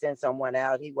when they sent someone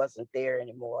out, he wasn't there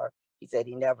anymore. He said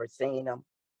he never seen him,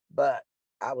 but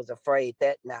I was afraid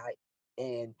that night,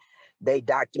 and they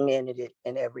documented it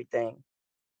and everything.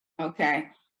 Okay,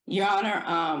 Your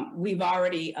Honor, we've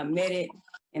already admitted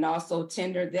and also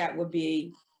tendered that would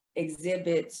be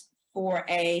Exhibit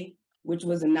 4A, which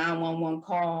was a 911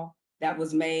 call that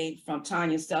was made from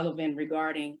Tanya Sullivan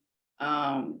regarding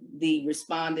the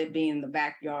respondent being in the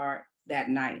backyard that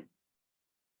night.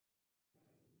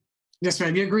 Yes,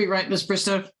 ma'am. You agree, right, Ms.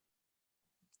 Bristow?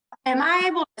 Am I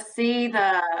able to see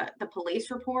the police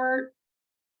report?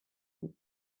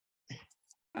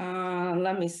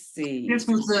 Let me see. This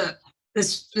was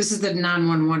this is the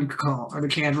 911 call or the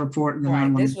CAD report. And the Right,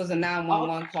 911. this was a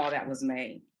 911 call that was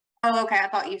made. Oh, okay. I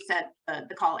thought you said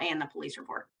the call and the police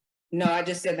report. No, I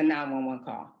just said the 911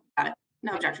 call.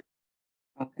 No objection.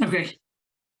 Okay.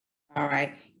 All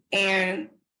right. And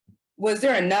was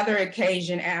there another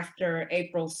occasion after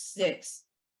April 6th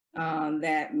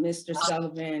that Mr.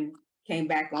 Sullivan came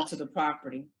back onto the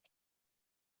property?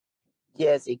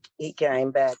 Yes, he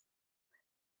came back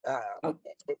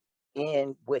Okay.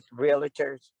 in with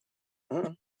realtors.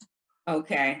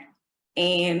 Okay.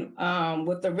 And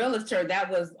with the realtor, that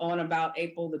was on about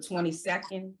April the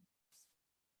 22nd?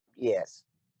 Yes.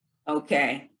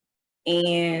 Okay.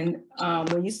 And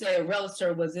when you say a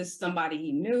realtor, was this somebody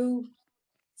he knew?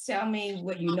 Tell me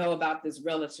what you know about this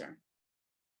realtor.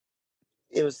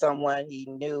 It was someone he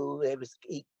knew.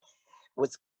 He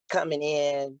was coming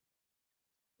in.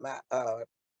 My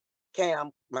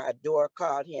my door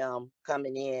called him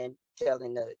coming in,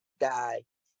 telling the guy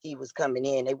he was coming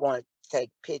in. They wanted to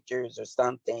take pictures or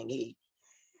something. He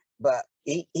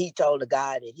told the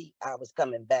guy that I was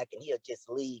coming back and he'll just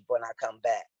leave when I come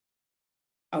back.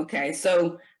 Okay,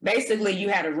 so basically you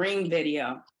had a Ring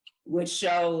video which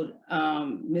showed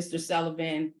Mr.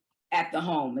 Sullivan at the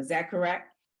home. Is that correct?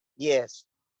 Yes.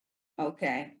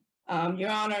 Okay.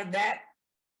 Your Honor, that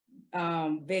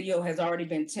video has already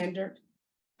been tendered,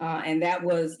 and that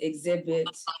was Exhibit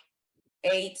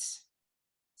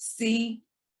 8C,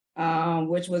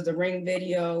 which was the Ring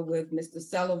video with Mr.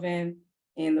 Sullivan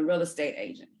and the real estate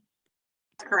agent.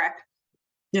 That's correct.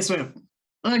 Yes, ma'am.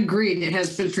 Agreed. It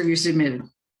has been previously submitted.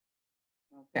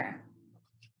 Okay.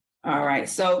 All right.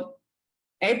 So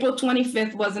April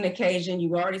 25th was an occasion.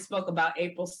 You already spoke about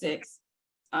April 6th.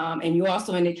 And you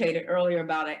also indicated earlier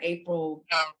about an April.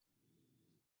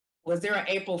 Was there an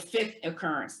April 5th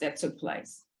occurrence that took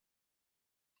place?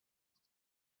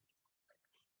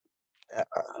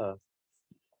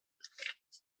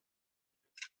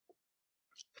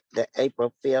 The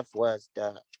April 5th was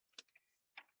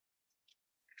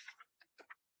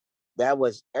that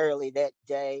was early that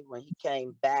day when he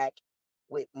came back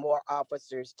with more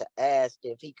officers to ask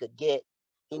if he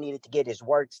needed to get his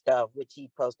work stuff, which he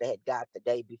supposed to had got the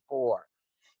day before.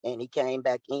 And he came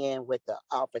back in with the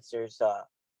officers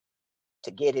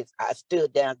to get his,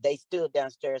 they stood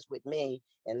downstairs with me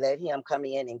and let him come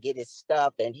in and get his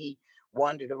stuff. And he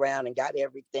wandered around and got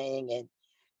everything.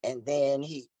 And then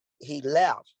he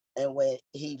left. And when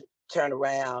he turned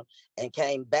around and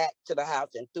came back to the house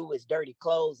and threw his dirty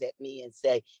clothes at me and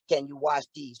said, "Can you wash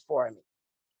these for me?"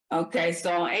 Okay,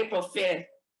 so on April 5th,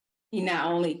 he not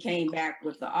only came back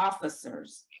with the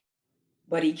officers,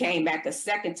 but he came back a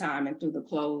second time and threw the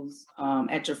clothes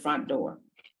at your front door.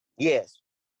 Yes.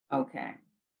 Okay.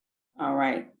 All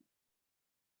right.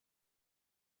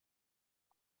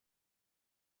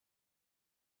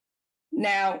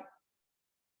 Now,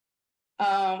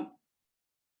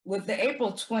 with the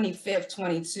April 25th,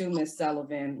 22, Ms.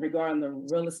 Sullivan, regarding the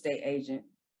real estate agent,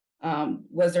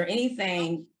 was there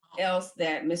anything else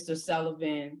that Mr.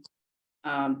 Sullivan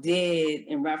did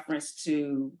in reference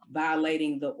to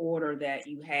violating the order that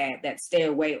you had, that stay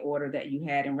away order that you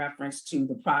had in reference to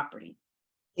the property?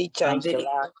 He changed the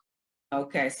lock.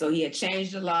 Okay, so he had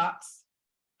changed the locks,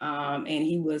 and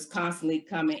he was constantly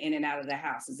coming in and out of the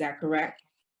house. Is that correct?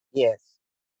 Yes.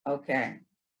 Okay.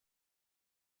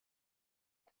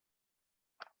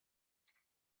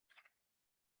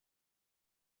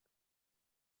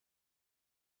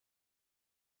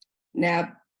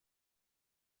 Now,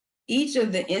 each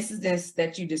of the incidents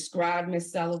that you described,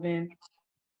 Ms. Sullivan,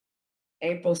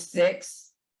 April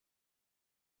 6th,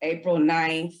 April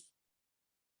 9th,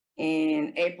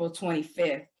 and April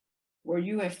 25th, were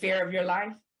you in fear of your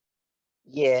life?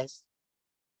 Yes.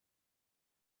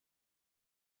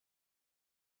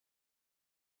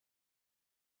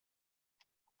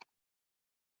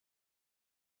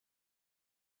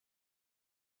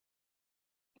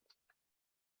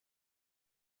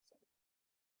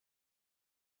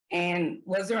 And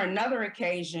was there another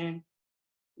occasion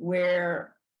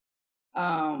where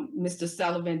Mr.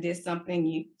 Sullivan did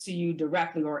something to you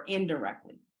directly or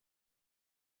indirectly?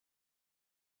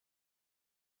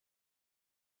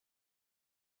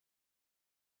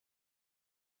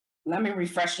 Let me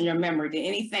refresh your memory. Did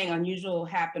anything unusual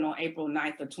happen on April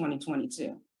 9th of 2022?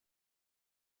 I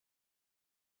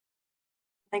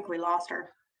think we lost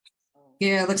her.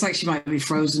 Yeah, it looks like she might be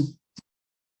frozen.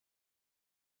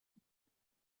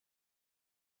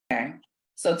 Okay,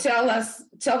 so tell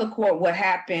the court what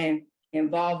happened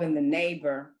involving the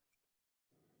neighbor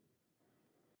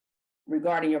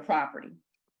regarding your property.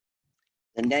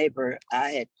 The neighbor,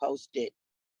 I had posted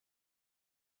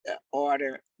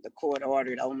the court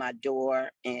ordered on my door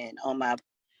and on my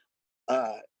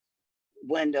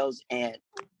windows, and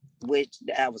which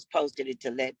I was posted it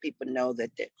to let people know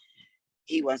that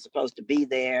he wasn't supposed to be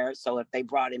there. So if they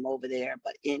brought him over there,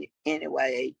 but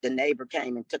anyway, the neighbor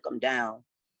came and took him down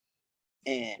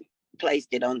and placed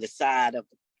it on the side of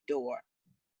the door.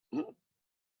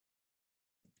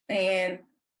 And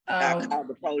I called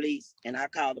the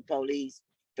police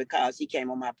because he came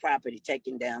on my property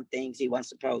taking down things he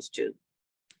wasn't supposed to.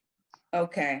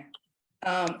 okay.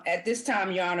 At this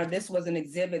time, Your Honor, this was an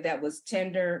exhibit that was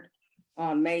tendered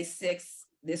on May 6th.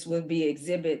 This would be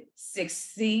Exhibit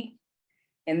 6C.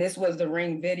 And this was the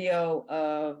ring video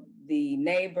of the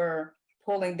neighbor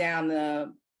pulling down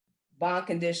the bond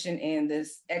condition and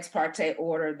this ex parte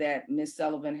order that Ms.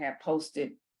 Sullivan had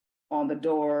posted on the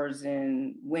doors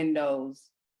and windows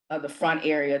of the front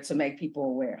area to make people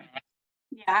aware.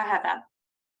 Yeah, I have that.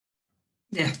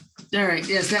 Yeah, all right,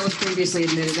 yes, that was previously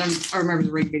admitted. I remember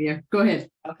the ring video. Go ahead.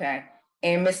 Okay,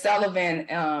 and Ms. Sullivan,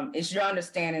 it's your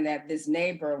understanding that this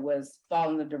neighbor was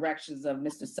following the directions of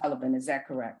Mr. Sullivan, is that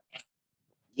correct?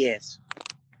 Yes.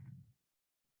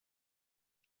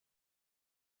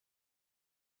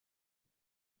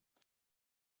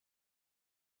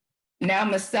 Now,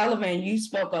 Ms. Sullivan, you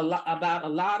spoke about a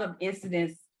lot of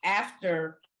incidents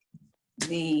after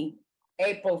the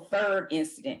April 3rd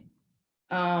incident.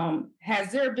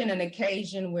 Has there been an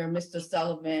occasion where Mr.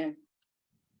 Sullivan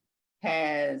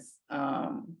has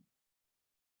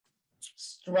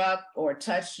struck or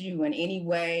touched you in any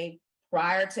way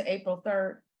prior to April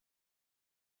 3rd?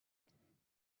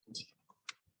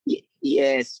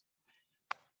 Yes.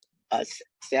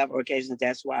 Several occasions.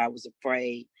 That's why I was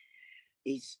afraid.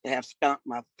 He have stomped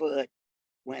my foot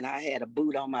when I had a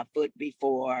boot on my foot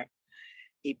before.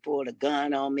 He pulled a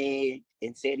gun on me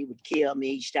and said he would kill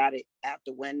me. He shot it out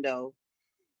the window.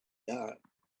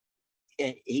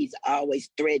 And he's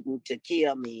always threatened to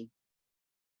kill me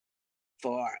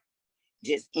for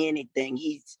just anything.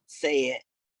 He said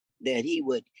that he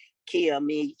would kill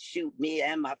me, shoot me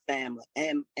and my family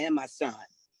and my son.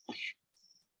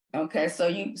 Okay, so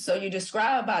you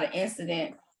describe about an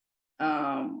incident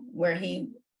where he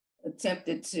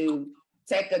attempted to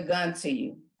take a gun to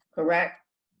you, correct?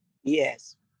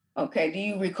 Yes. Okay, do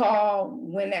you recall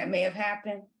when that may have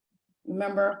happened?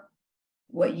 Remember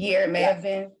what year it may have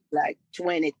been? Like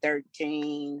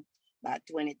 2013, about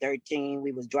 2013,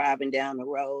 we was driving down the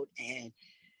road and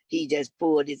he just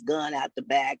pulled his gun out the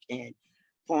back and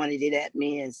pointed it at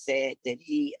me and said that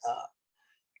he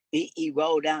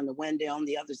rolled down the window on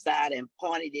the other side and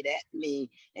pointed it at me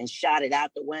and shot it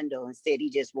out the window and said he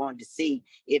just wanted to see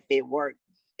if it worked.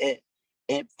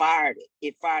 And fired it.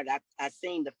 It fired. I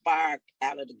seen the fire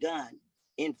out of the gun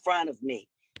in front of me.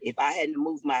 If I hadn't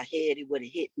moved my head, it would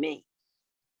have hit me.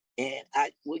 And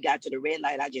we got to the red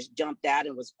light. I just jumped out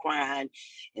and was crying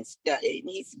and stuff. And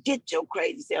he said, "Get your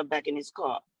crazy self back in his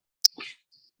car."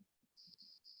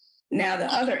 Now,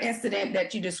 the other incident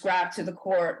that you described to the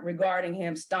court regarding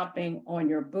him stomping on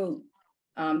your boot,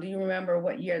 do you remember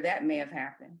what year that may have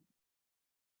happened?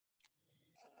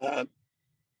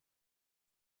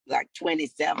 Like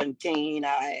 2017, I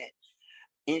had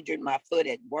injured my foot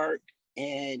at work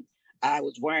and I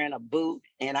was wearing a boot,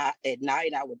 and at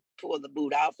night I would pull the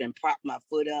boot off and prop my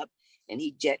foot up and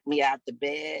he jacked me out the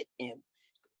bed, and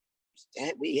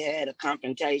we had a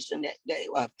confrontation that day,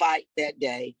 a fight that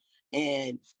day,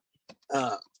 and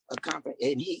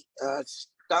he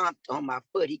stomped on my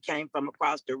foot. He came from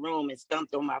across the room and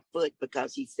stomped on my foot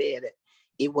because he said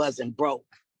it wasn't broke.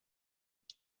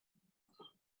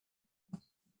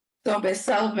 So, Ms.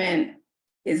 Sullivan,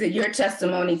 is it your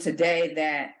testimony today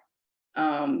that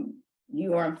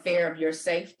you are in fear of your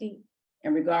safety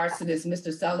in regards to this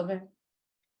Mr. Sullivan?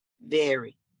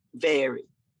 Very, very.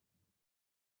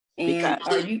 And Because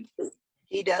are you,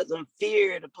 he doesn't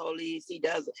fear the police. He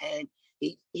doesn't, and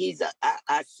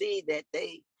I see that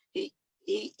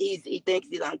he thinks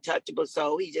he's untouchable.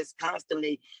 So he just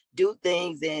constantly do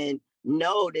things and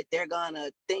know that they're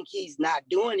gonna think he's not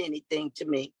doing anything to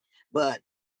me. But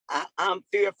I'm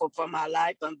fearful for my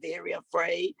life. I'm very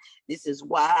afraid. This is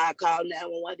why I called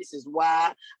 911. This is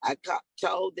why I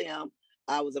told them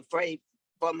I was afraid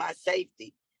for my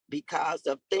safety because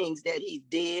of things that he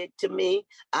did to me.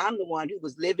 I'm the one who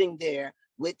was living there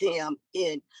with him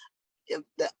in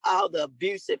all the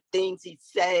abusive things he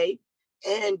say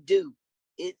and do.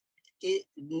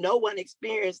 No one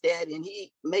experienced that, and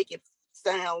he make it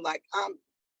sound like I'm.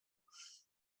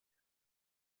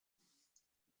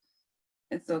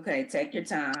 it's okay, take your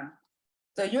time.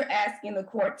 So you're asking the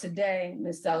court today,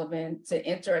 Ms. Sullivan, to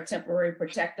enter a temporary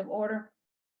protective order?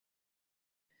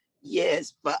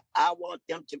 Yes, but I want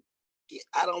them to.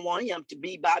 I don't want him to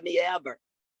be by me ever.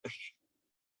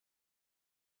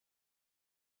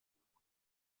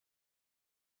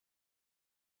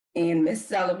 And Ms.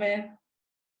 Sullivan,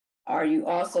 are you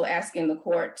also asking the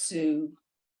court to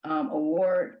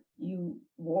award you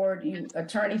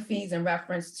attorney fees in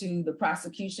reference to the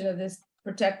prosecution of this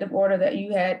protective order that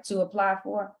you had to apply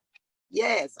for?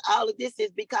 Yes, all of this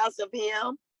is because of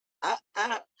him.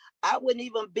 I wouldn't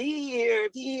even be here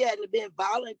if he hadn't been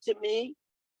violent to me.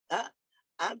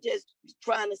 I'm just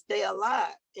trying to stay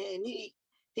alive, and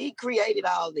he created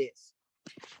all this.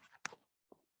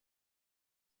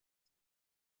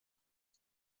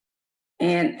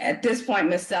 And at this point,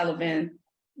 Ms. Sullivan,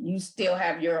 you still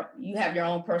have your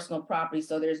own personal property,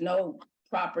 so there's no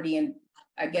property in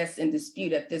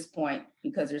dispute at this point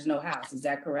because there's no house. Is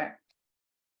that correct?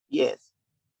 Yes.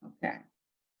 Okay.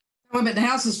 Wait a minute, the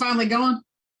house is finally gone?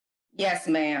 Yes,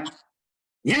 ma'am.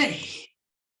 Yay.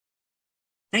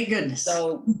 Thank goodness.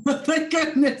 So, Thank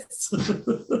goodness. so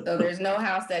there's no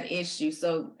house at issue.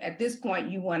 So at this point,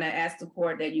 you want to ask the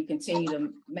court that you continue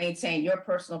to maintain your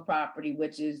personal property,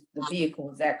 which is the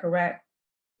vehicle. Is that correct?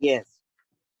 Yes.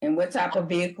 And what type of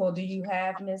vehicle do you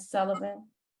have, Ms. Sullivan?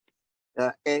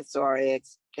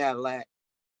 SRX Cadillac.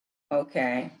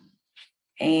 Okay.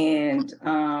 And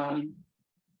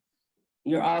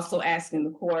you're also asking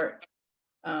the court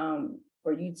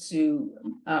for you to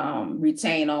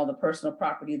retain all the personal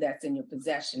property that's in your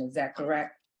possession. Is that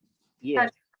correct? Yes.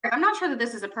 I'm not sure that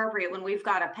this is appropriate when we've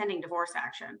got a pending divorce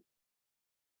action.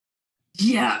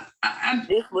 Yeah.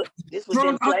 This was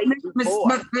in place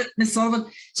before. Ms.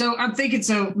 Sullivan, so I'm thinking,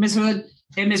 so Ms. Hood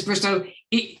and Ms. Bristow,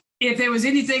 if there was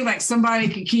anything like somebody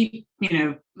could keep,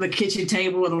 the kitchen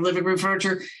table or the living room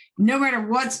furniture, no matter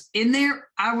what's in there,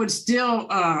 I would still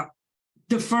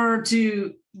defer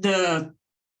to the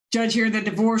judge here in the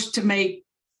divorce to make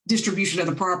distribution of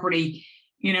the property,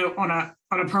 on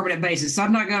a permanent basis. So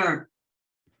I'm not gonna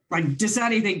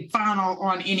decide anything final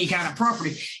on any kind of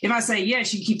property. If I say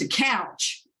yes, you can keep the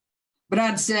couch, but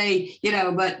I'd say,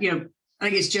 I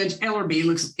think it's Judge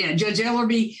Ellerby. Judge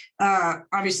Ellerby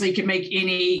obviously can make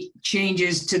any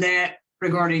changes to that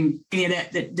regarding any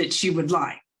of that she would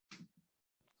like.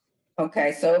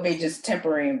 Okay, so it'll be just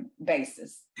temporary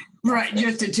basis. Right,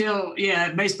 just until,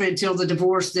 basically until the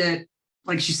divorce that,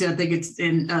 like she said, I think it's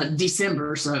in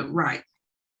December, so, right.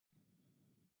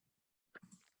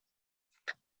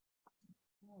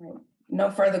 All right.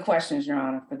 No further questions, Your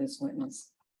Honor, for this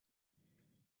witness.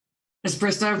 Ms.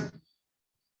 Bristow?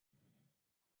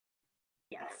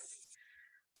 Yes.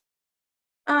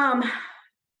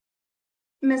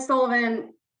 Ms.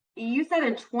 Sullivan, you said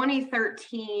in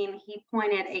 2013, he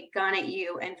pointed a gun at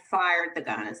you and fired the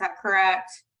gun. Is that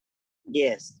correct?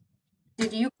 Yes.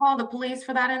 Did you call the police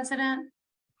for that incident?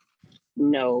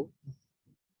 No.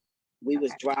 We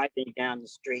was driving down the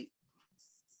street.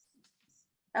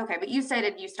 Okay, but you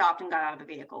stated you stopped and got out of the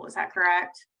vehicle. Is that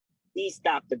correct? He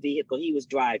stopped the vehicle. He was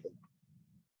driving.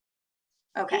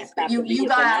 Okay, but you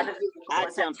got out of the vehicle. I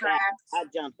Is that jumped out. correct?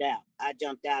 I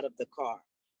jumped out of the car.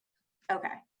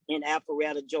 Okay. In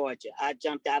Alpharetta, Georgia. I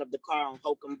jumped out of the car on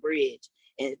Holcomb Bridge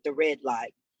at the red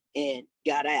light and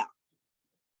got out.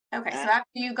 Okay, so after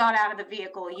you got out of the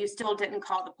vehicle, you still didn't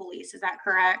call the police. Is that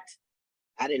correct?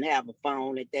 I didn't have a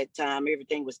phone at that time.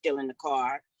 Everything was still in the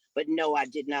car. But no, I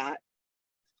did not.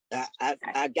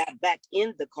 I got back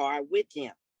in the car with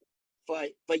him.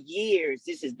 For years,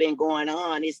 this has been going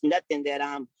on. It's nothing that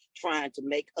I'm trying to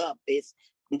make up. This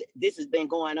has been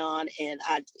going on, and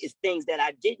it's things that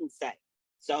I didn't say.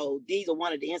 So these are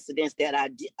one of the incidents that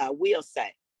I will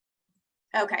say.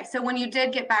 Okay, so when you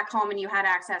did get back home and you had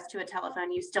access to a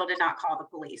telephone, you still did not call the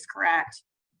police, correct?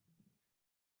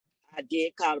 I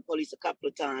did call the police a couple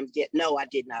of times. Yet no, I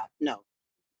did not. No.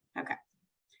 Okay.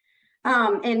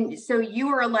 And so you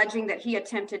are alleging that he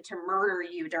attempted to murder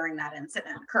you during that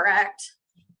incident, correct?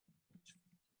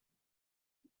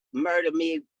 Murder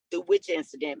me through which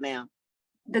incident, ma'am?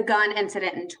 The gun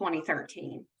incident in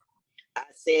 2013. I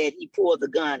said he pulled the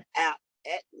gun out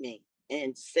at me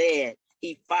and said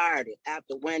he fired it out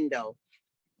the window.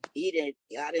 I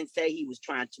didn't say he was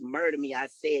trying to murder me. I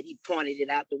said he pointed it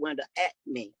out the window at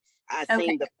me. I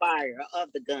seen the fire of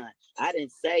the gun. I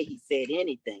didn't say he said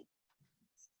anything.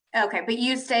 Okay, but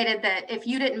you stated that if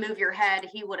you didn't move your head,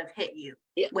 he would have hit you.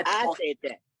 I said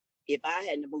that if I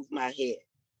hadn't moved my head.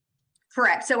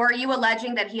 Correct. So are you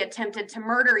alleging that he attempted to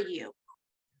murder you?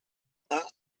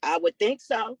 I would think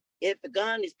so. If the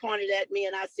gun is pointed at me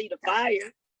and I see the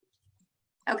fire.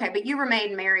 Okay, but you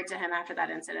remained married to him after that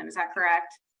incident. Is that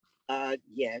correct?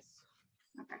 Yes.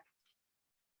 Okay.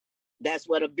 That's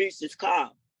what abuse is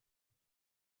called.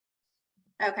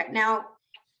 Okay, now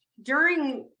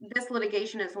during this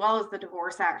litigation, as well as the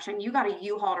divorce action, you got a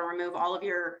U-Haul to remove all of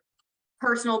your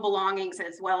personal belongings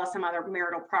as well as some other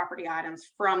marital property items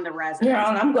from the residence. Your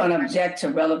Honor, I'm going to object to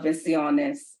relevancy on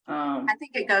this. I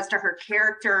think it goes to her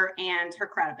character and her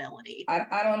credibility.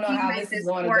 I don't know You how made this is this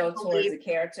going to court go towards believe- the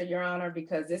character, Your Honor,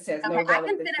 because this has no Okay, I can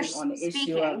relevancy finish on the issue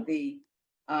speaking. of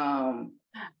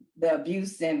the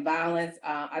abuse and violence.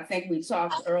 I think we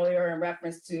talked earlier in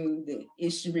reference to the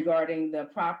issue regarding the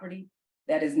property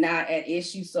that is not at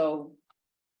issue. So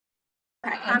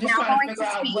Okay, I'm just now trying to going figure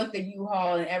out speak. what the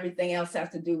U-Haul and everything else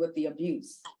has to do with the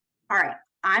abuse. All right,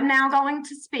 I'm now going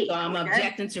to speak. So I'm Okay?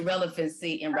 objecting to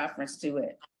relevancy in reference to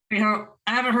it. You know,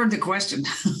 I haven't heard the question.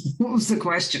 What was the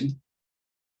question?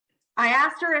 I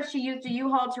asked her if she used a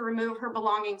U-Haul to remove her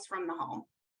belongings from the home.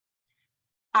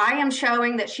 I am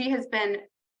showing that she has been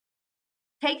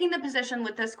taking the position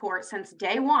with this court since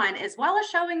day one, as well as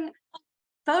showing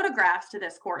photographs to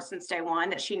this court since day one,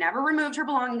 that she never removed her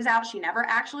belongings out. She never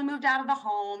actually moved out of the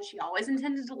home. She always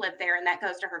intended to live there, and that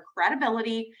goes to her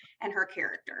credibility and her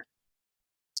character.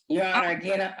 Your Honor,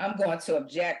 again, I'm going to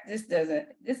object.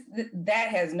 That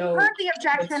has no Heard the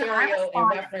objection. I material in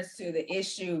responded. reference to the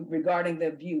issue regarding the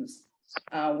abuse.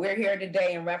 We're here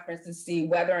today in reference to see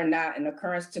whether or not an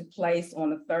occurrence took place on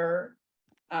the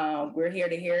 3rd. We're here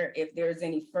to hear if there's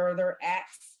any further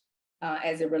acts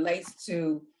as it relates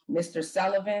to Mr.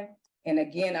 Sullivan. And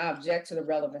again, I object to the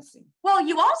relevancy. Well,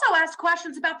 you also asked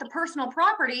questions about the personal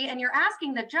property, and you're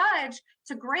asking the judge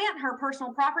to grant her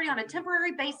personal property on a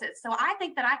temporary basis. So I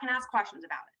think that I can ask questions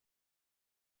about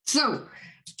it. So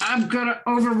I'm gonna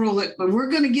overrule it, but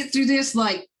we're gonna get through this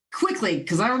like quickly,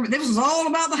 because I remember this was all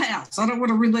about the house. I don't want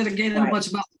to relitigate Right. much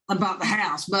about the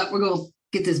house, but we're gonna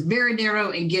get this very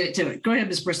narrow and get it to it. Go ahead,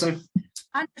 Ms. Bristow.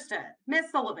 Understood. Ms.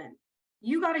 Sullivan,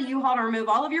 you got a U-Haul to remove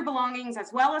all of your belongings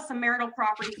as well as some marital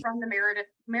property from the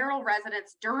marital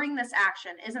residence during this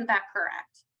action. Isn't that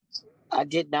correct? I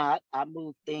did not. I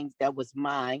moved things that was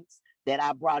mine that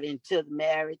I brought into the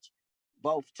marriage,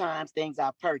 both times things I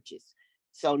purchased.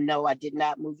 So no, I did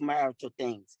not move marital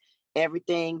things.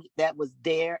 Everything that was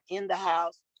there in the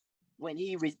house when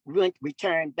he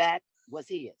returned back was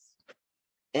his.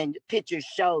 And the pictures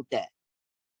showed that.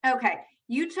 Okay.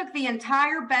 You took the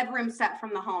entire bedroom set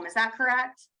from the home. Is that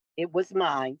correct? It was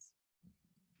mine.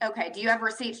 Okay. Do you have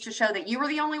receipts to show that you were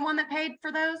the only one that paid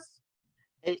for those?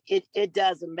 It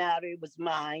doesn't matter. It was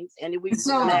mine. And we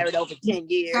So- were married over 10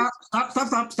 years. Stop.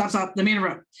 Let me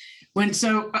interrupt.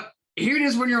 Here it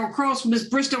is when you're across, Ms.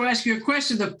 Bristow asks you a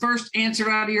question, the first answer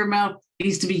out of your mouth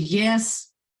needs to be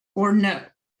yes or no.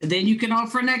 And then you can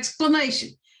offer an explanation.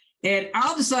 And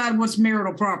I'll decide what's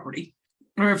marital property,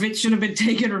 or if it should have been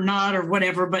taken or not, or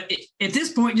whatever. But at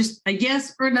this point, just a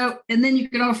yes or no, and then you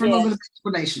can offer a little bit of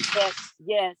explanation.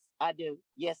 Yes, I do.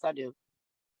 Yes, I do.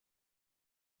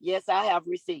 Yes, I have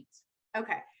receipts.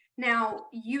 Okay. Now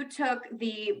you took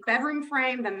the bedroom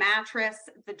frame, the mattress,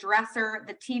 the dresser,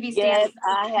 the TV stand. Yes,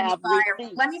 I have fire.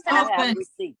 receipts. Let me I finish. have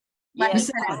receipts. Let me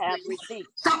Yes, I finish. have receipts.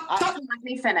 Stop. Let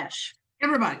me finish.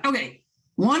 Everybody, okay,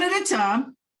 one at a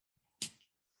time.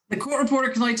 The court reporter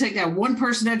can only take down one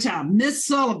person at a time. Ms.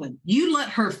 Sullivan, you let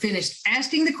her finish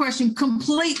asking the question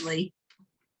completely,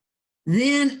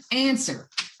 then answer.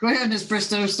 Go ahead, Ms.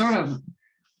 Bristow, start over.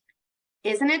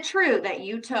 Isn't it true that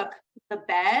you took the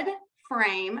bed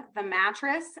frame, the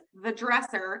mattress, the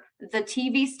dresser, the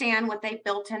TV stand with a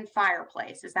built-in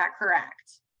fireplace? Is that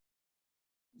correct?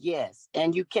 Yes,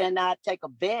 and you cannot take a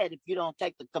bed if you don't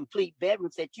take the complete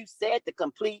bedroom set. You said the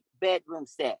complete bedroom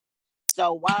set.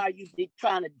 So why are you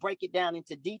trying to break it down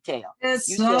into detail? Ms.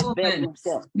 You said Sullivan, bedroom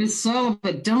set. Ms.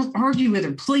 Sullivan, don't argue with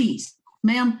her, please.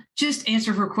 Ma'am, just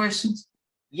answer her questions.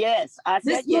 Yes, I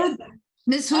said Ms. yes. Hood,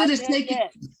 Ms. I Hood is said taking,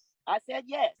 yes. I said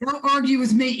yes. Don't argue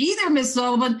with me either, Miss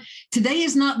Sullivan. Today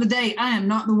is not the day. I am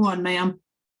not the one, ma'am.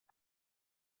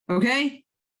 Okay?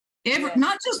 Yes.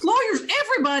 Not just lawyers,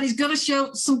 everybody's going to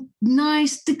show some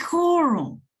nice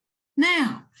decorum.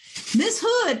 Now, Miss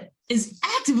Hood is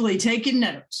actively taking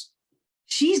notes.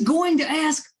 She's going to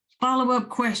ask follow-up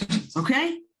questions,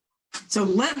 okay? So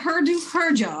let her do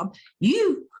her job.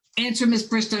 You answer Miss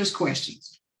Bristow's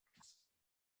questions.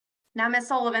 Now, Ms.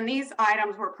 Sullivan, these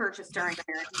items were purchased during the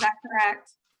marriage. Is that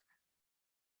correct?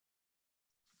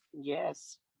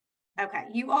 Yes. Okay.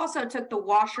 You also took the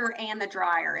washer and the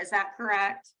dryer. Is that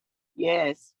correct?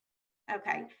 Yes.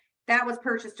 Okay. That was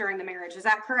purchased during the marriage. Is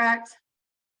that correct?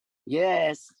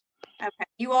 Yes. Okay.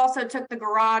 You also took the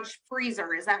garage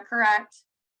freezer. Is that correct?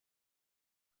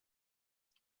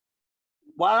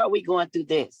 Why are we going through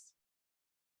this?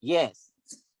 Yes.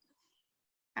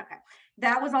 Okay.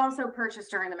 That was also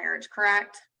purchased during the marriage,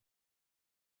 correct?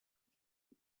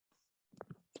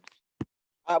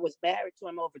 I was married to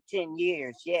him over 10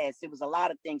 years. Yes, it was a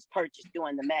lot of things purchased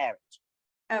during the marriage.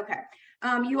 Okay.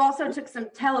 You also took some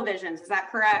televisions. Is that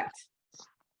correct?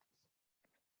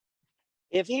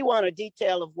 If he want a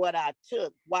detail of what I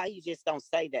took, why you just don't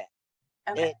say that?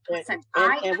 Okay. Listen,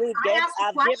 and I I've asked given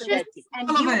questions that to you. and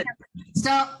you Sullivan,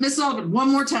 stop, Miss Sullivan, one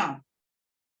more time.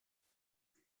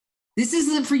 This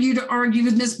isn't for you to argue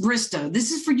with Miss Bristow.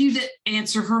 This is for you to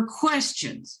answer her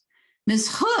questions. Miss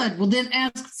Hood will then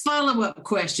ask follow-up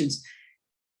questions.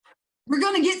 We're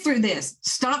going to get through this.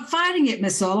 Stop fighting it,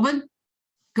 Miss Sullivan.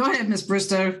 Go ahead, Miss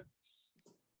Bristow.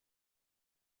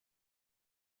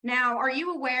 Now, are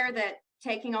you aware that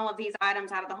taking all of these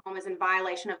items out of the home is in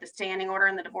violation of the standing order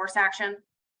in the divorce action?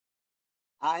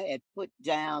 I had put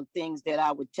down things that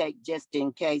I would take just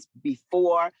in case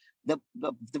before the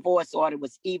divorce order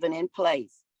was even in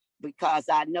place, because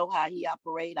I know how he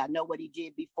operated. I know what he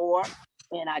did before.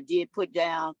 And I did put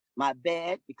down my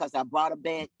bed because I brought a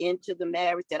bed into the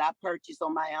marriage that I purchased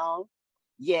on my own.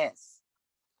 Yes.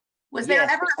 Was there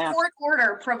Yes, ever a court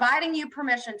order providing you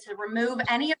permission to remove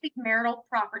any of these marital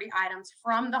property items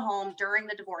from the home during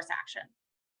the divorce action?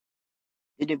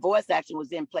 The divorce action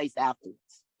was in place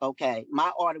afterwards. Okay.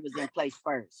 My order was in place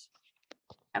first.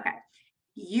 Okay.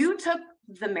 You took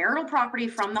the marital property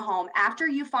from the home after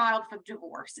you filed for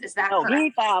divorce. Is that No, correct? he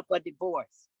filed for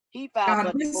divorce. He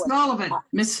filed for Miss divorce. Sullivan,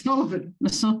 Miss Sullivan,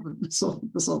 Miss Sullivan, Miss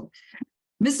Sullivan, Miss Sullivan.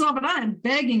 Miss Sullivan, I am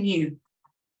begging you.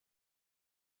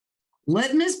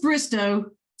 Let Miss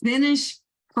Bristow finish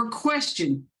her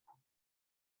question.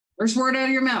 First word out of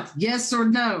your mouth, yes or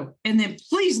no. And then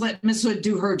please let Miss Hood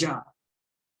do her job.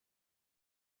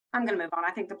 I'm going to move on.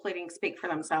 I think the pleadings speak for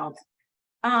themselves.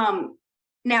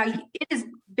 Now, it has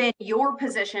been your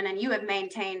position, and you have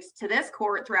maintained to this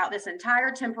court throughout this entire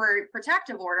temporary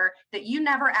protective order, that you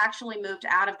never actually moved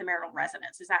out of the marital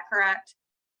residence. Is that correct?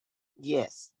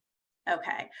 Yes.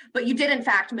 Okay. But you did, in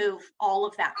fact, move all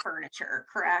of that furniture,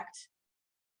 correct?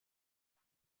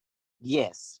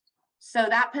 Yes. So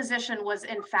that position was,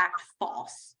 in fact,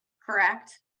 false,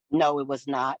 correct? No, it was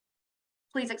not.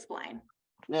 Please explain.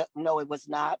 No, it was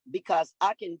not, because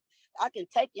I can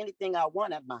take anything I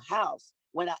want at my house.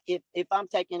 When if I'm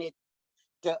taking it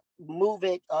to move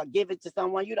it or give it to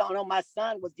someone, you don't know, my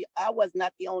son I was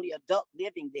not the only adult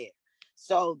living there.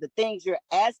 So the things you're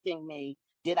asking me,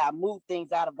 did I move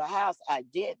things out of the house? I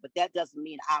did, but that doesn't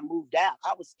mean I moved out.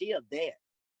 I was still there.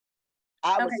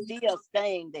 I was still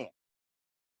staying there.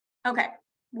 Okay.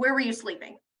 Where were you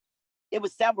sleeping? It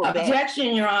was several beds.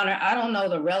 Objection, Your Honor. I don't know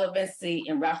the relevancy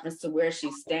in reference to where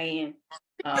she's staying.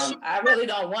 I really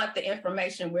don't want the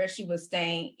information where she was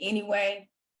staying anyway,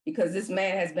 because this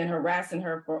man has been harassing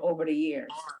her for over the years.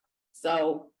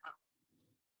 So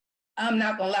I'm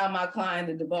not gonna allow my client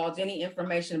to divulge any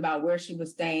information about where she was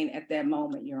staying at that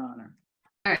moment, Your Honor.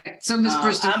 All right, so Ms.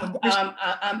 Bristow.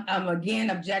 I'm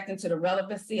again objecting to the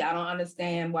relevancy. I don't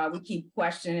understand why we keep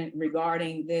questioning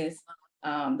regarding this.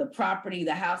 The property,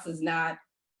 the house is not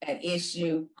at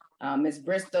issue. Ms.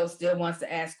 Bristow still wants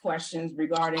to ask questions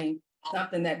regarding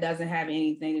something that doesn't have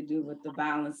anything to do with the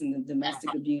violence and the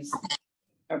domestic abuse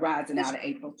arising out of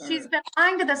April 3rd. She's been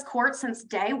lying to this court since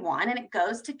day one, and it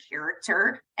goes to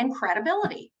character and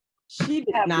credibility. She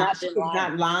did not, she was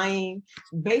not lying.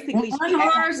 Basically, One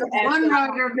horse, one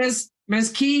rider,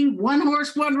 Ms. King, one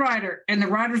horse, one rider, and the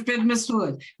rider's been Ms.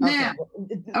 Hood. Now,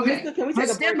 okay, Can we take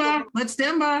let's a stand break? by, let's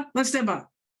stand by, let's stand by.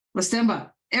 Let's stand by.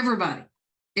 Everybody,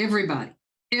 everybody,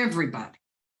 everybody.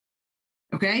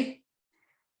 Okay?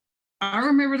 I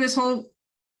remember this whole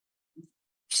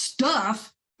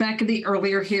stuff back in the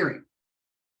earlier hearing.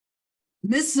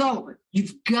 Ms. Sullivan,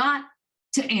 you've got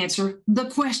to answer the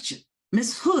question.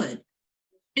 Ms. Hood,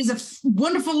 is a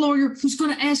wonderful lawyer who's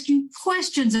going to ask you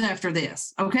questions after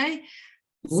this, okay?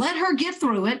 Let her get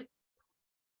through it.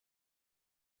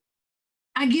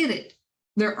 I get it.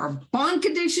 There are bond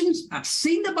conditions. I've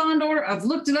seen the bond order. I've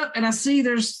looked it up and I see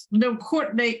there's no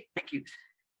court date. Thank you.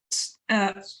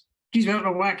 Excuse me, I don't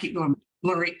know why I keep going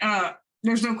blurry.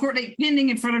 There's no court date pending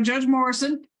in front of Judge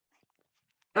Morrison.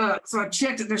 So I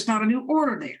checked that there's not a new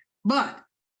order there, but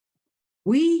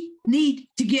we need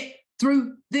to get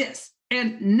through this.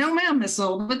 And no, ma'am, Miss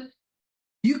Sullivan,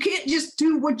 you can't just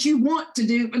do what you want to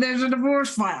do when there's a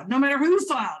divorce filed, no matter who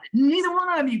filed it. Neither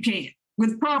one of you can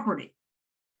with property.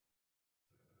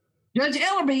 Judge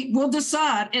Ellerby will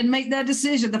decide and make that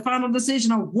decision, the final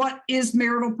decision on what is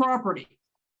marital property.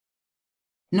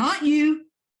 Not you,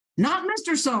 not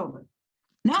Mr. Sullivan,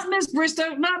 not Ms.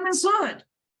 Bristow, not Ms. Hood.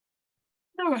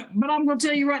 No, but I'm going to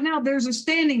tell you right now, there's a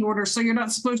standing order, so you're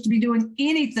not supposed to be doing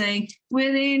anything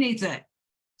with anything.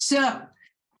 So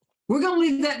we're going to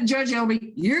leave that to Judge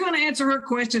Elby. You're going to answer her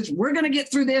questions. We're going to get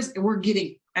through this and we're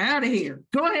getting out of here.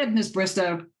 Go ahead, Ms.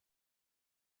 Bristow.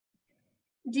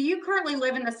 Do you currently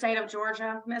live in the state of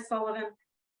Georgia, Ms. Sullivan?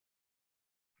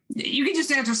 You can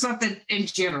just answer something in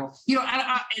general. You know,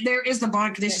 there is the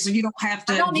bond condition, so you don't have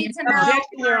to. I don't need to know. Objection,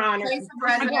 Your Honor. Place of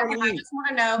residence. I just want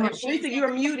to know if she's Lisa, in you're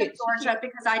the state of muted. Georgia,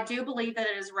 because I do believe that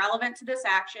it is relevant to this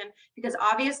action, because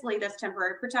obviously this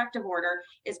temporary protective order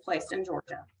is placed in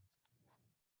Georgia.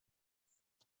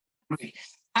 Okay.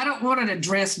 I don't want to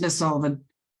address Ms. Sullivan.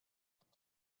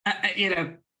 You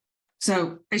know,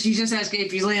 so she's just asking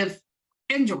if you live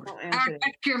in Georgia. Don't answer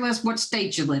I care less what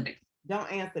state you live in. Don't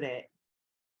answer that.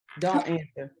 Don't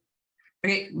answer.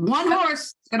 Okay, one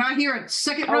horse, and I hear a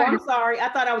second Oh, rider. I'm sorry. I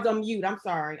thought I was on mute. I'm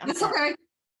sorry. I'm That's sorry. okay.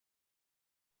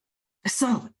 Ms.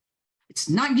 Sullivan, it's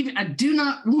not giving, I do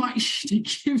not want you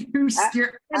to give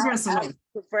your address I away.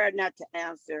 prefer not to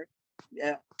answer,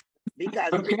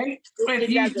 because Okay, it if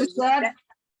you doesn't- decide,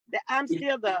 I'm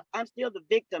still the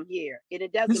victim here, and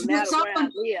it Ms. doesn't matter where I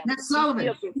Sullivan, live. Ms.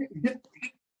 Sullivan,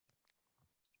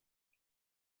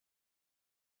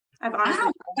 I've I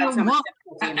honestly don't had so know much what,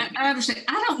 difficulty in it. I understand,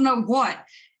 I don't know what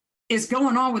is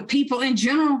going on with people in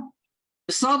general.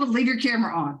 Ms. Sullivan, leave your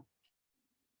camera on.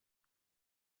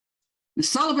 Ms.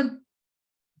 Sullivan.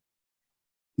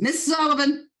 Ms.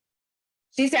 Sullivan.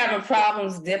 She's having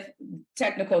problems,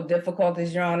 technical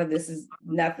difficulties, Your Honor. This is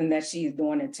nothing that she's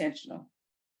doing intentional.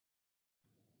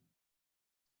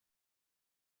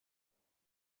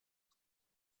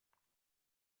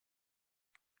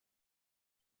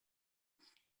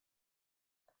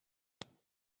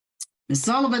 Ms.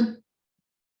 Sullivan.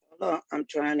 Hold on, I'm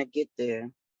trying to get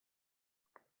there.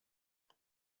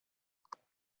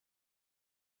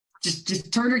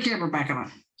 Just turn your camera back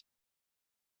on.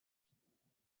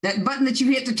 That button that you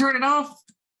hit to turn it off,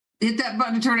 hit that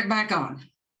button to turn it back on.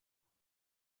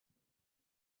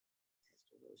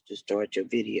 To start your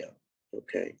video,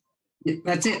 okay.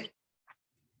 That's it.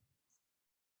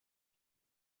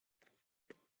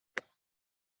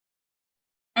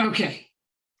 Okay.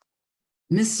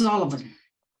 Ms. Sullivan,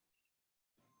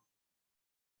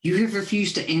 you have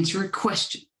refused to answer a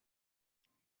question.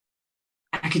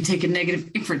 I can take a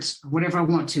negative inference or whatever I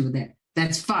want to with that.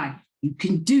 That's fine. You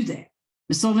can do that.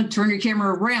 Ms. Sullivan, turn your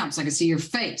camera around so I can see your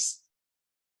face.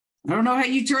 I don't know how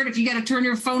you turn, if you got to turn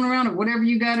your phone around or whatever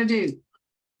you got to do.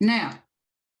 Now,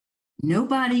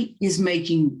 nobody is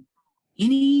making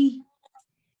any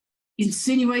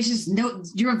insinuations. No,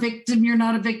 you're a victim, you're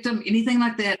not a victim, anything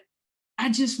like that. I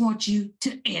just want you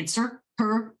to answer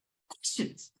her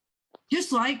questions.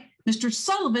 Just like Mr.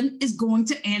 Sullivan is going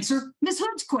to answer Ms.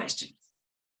 Hood's questions.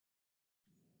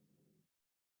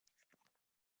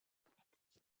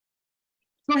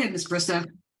 Go ahead, Ms. Bristow.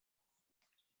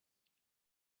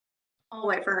 I'll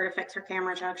wait for her to fix her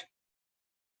camera, Judge.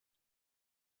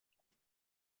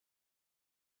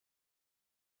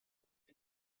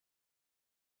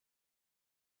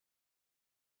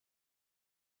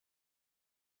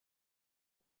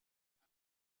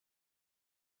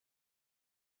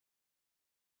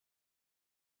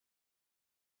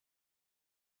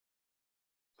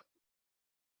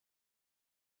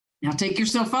 Now take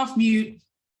yourself off mute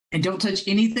and don't touch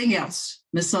anything else.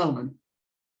 Ms. Sullivan.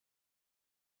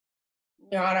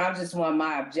 Your Honor, I just want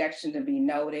my objection to be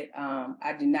noted.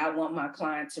 I do not want my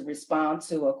client to respond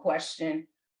to a question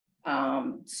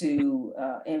to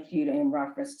impute in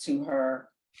reference to her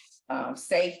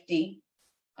safety.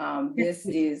 This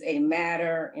is a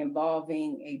matter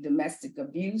involving a domestic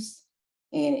abuse,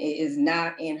 and it is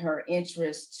not in her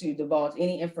interest to divulge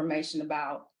any information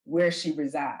about where she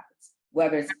resides,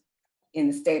 whether it's in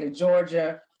the state of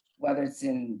Georgia, whether it's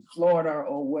in Florida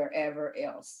or wherever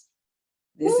else.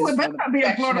 This Ooh, is it for better the not be in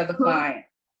protection Florida. of the client.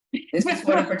 This is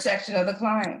for the protection of the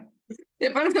client.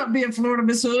 It might not be in Florida,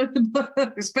 Miss Hood, but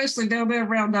especially down there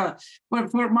around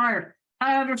Fort Myers.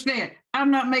 I understand.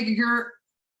 I'm not making your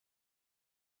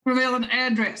prevailing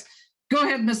address. Go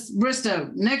ahead, Miss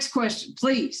Bristow. Next question,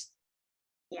 please.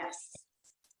 Yes.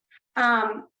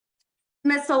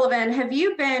 Ms. Sullivan, have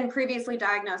you been previously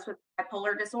diagnosed with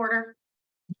bipolar disorder?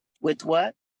 With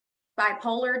what?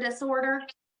 Bipolar disorder?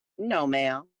 No,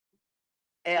 ma'am.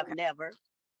 Have Okay. never.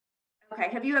 Okay,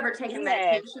 have you ever taken He has.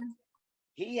 medication?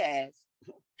 He has.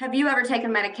 Have you ever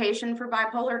taken medication for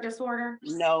bipolar disorder?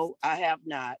 No, I have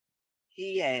not.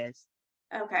 He has.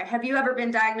 Okay, have you ever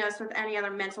been diagnosed with any other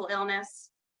mental illness?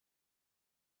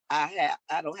 I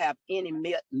don't have any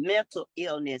mental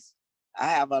illness. I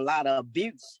have a lot of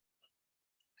abuse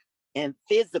and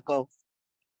physical.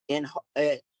 And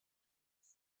I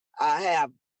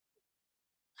have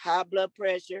high blood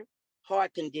pressure,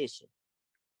 heart condition.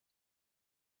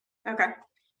 Okay.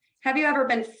 Have you ever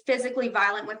been physically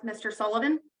violent with Mr.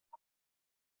 Sullivan?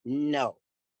 No,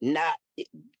 no.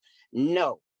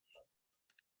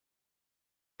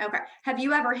 Okay. Have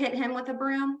you ever hit him with a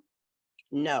broom?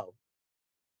 No.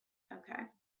 Okay.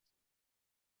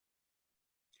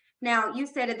 Now, you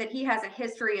stated that he has a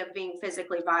history of being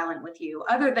physically violent with you.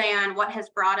 Other than what has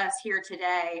brought us here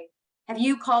today, have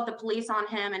you called the police on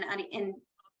him and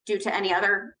due to any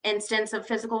other instance of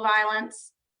physical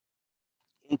violence?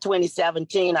 In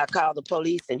 2017, I called the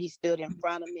police and he stood in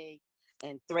front of me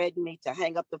and threatened me to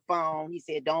hang up the phone. He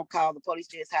said, don't call the police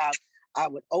to his house. I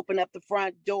would open up the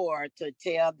front door to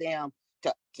tell them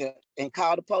and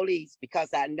call the police because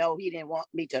I know he didn't want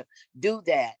me to do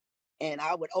that. And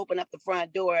I would open up the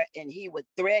front door and he would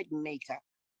threaten me to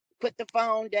put the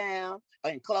phone down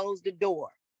and close the door.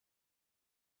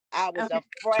 I was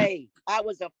afraid. I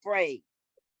was afraid.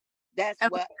 That's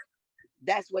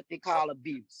what they call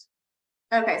abuse.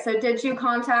 Okay, so did you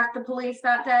contact the police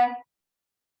that day?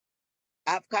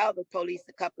 I've called the police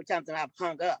a couple of times and I've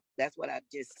hung up. That's what I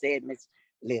just said, Miss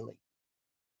Lily.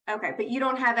 Okay, but you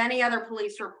don't have any other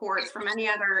police reports from any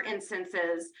other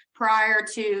instances prior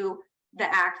to the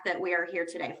act that we are here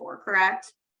today for,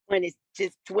 correct? When it's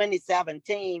just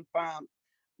 2017 from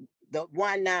the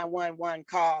 1911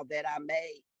 call that I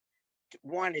made,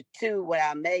 1 or 2 what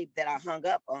I made that I hung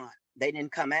up on, they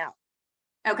didn't come out.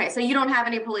 Okay, so you don't have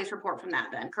any police report from that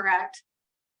then, correct?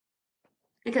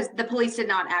 Because the police did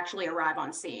not actually arrive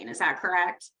on scene, is that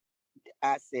correct?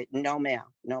 I said, no, ma'am,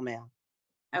 no, ma'am.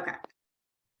 Okay.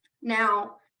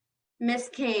 Now, Miss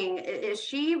King, is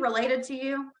she related to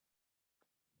you?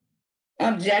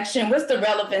 Objection. What's the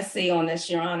relevancy on this,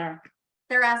 Your Honor?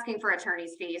 They're asking for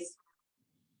attorney's fees.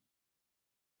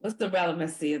 What's the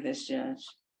relevancy of this, Judge?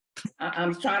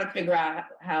 I'm trying to figure out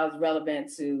how it's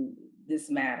relevant to this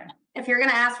matter. If you're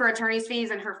gonna ask for attorney's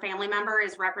fees and her family member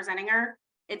is representing her,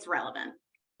 it's relevant.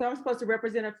 So I'm supposed to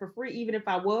represent her for free, even if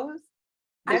I was?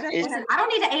 Listen, I don't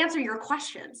need to answer your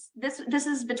questions. This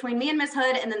is between me and Ms.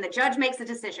 Hood, and then the judge makes a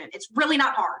decision. It's really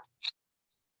not hard.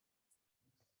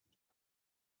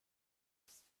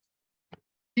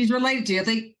 She's related to you, I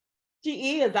think.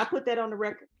 She is. I put that on the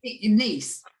record. Your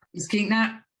niece. Ms. King,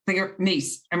 not, I think her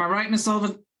niece. Am I right, Ms.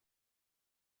 Sullivan?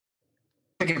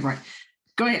 Okay, right.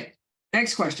 Go ahead.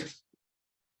 Next question.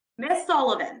 Ms.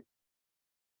 Sullivan.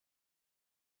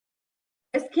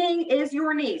 Ms. King is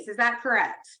your niece, is that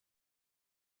correct?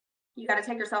 You got to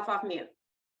take yourself off mute.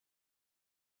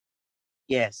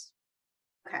 Yes.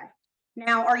 Okay.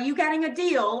 Now, are you getting a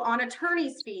deal on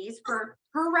attorney's fees for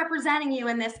her representing you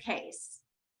in this case?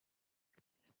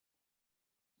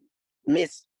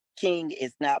 Miss King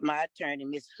is not my attorney.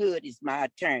 Miss Hood is my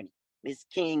attorney. Miss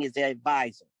King is the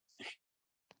advisor.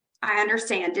 I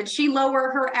understand. Did she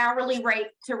lower her hourly rate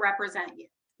to represent you?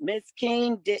 Miss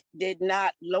King did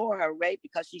not lower her rate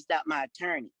because she's not my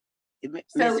attorney.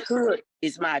 Miss Hood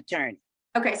is my attorney.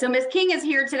 Okay, so Ms. King is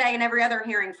here today and every other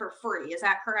hearing for free. Is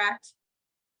that correct?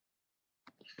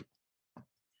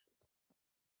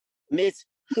 Miss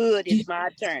Hood is my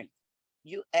attorney.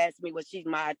 You asked me, well, she's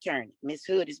my attorney. Miss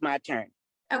Hood is my attorney.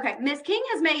 Okay, Ms. King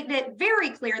has made it very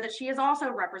clear that she is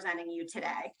also representing you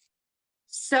today.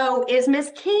 So is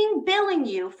Ms. King billing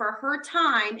you for her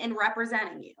time in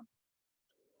representing you?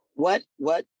 What?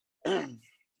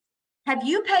 Have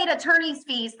you paid attorney's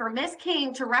fees for Ms.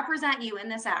 King to represent you in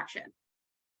this action?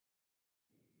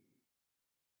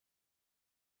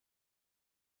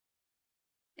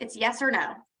 It's yes or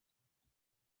no.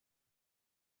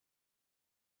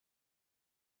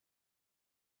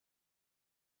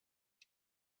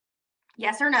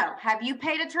 Yes or no? Have you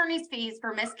paid attorney's fees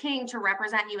for Ms. King to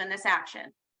represent you in this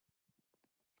action?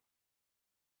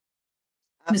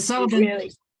 Ms. Sullivan.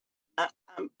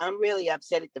 I'm really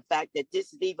upset at the fact that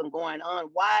this is even going on.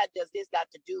 Why does this got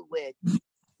to do with the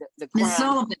Ms. crime?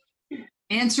 Sullivan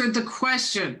answered the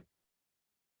question.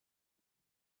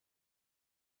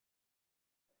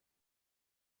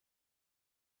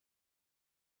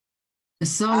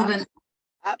 Ms. Sullivan,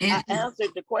 I answered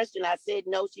the question. I said,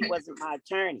 no, she wasn't my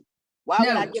attorney. Why would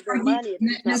I give her money if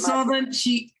she's not Ms. my Sullivan,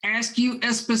 she asked you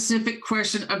a specific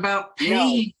question about No.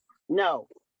 paying. No.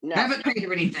 Haven't paid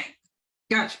her anything.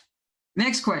 Gotcha.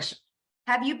 Next question.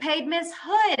 Have you paid Ms.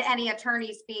 Hood any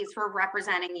attorney's fees for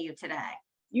representing you today?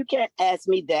 You can't ask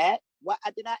me that. Why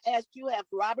did I ask you? Have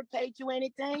Robert paid you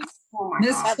anything? Oh my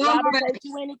Miss God. Have Sullivan, Robert paid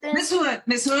you anything?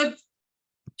 Miss Hood,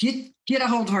 get a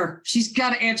hold of her. She's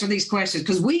got to answer these questions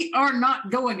because we are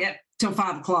not going at till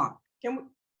 5 o'clock. Can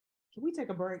we take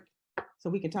a break so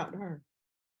we can talk to her?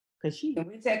 Cause Can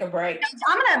we take a break?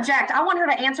 I'm gonna object. I want her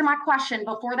to answer my question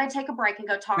before they take a break and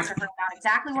go talk to her about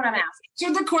exactly what I'm asking.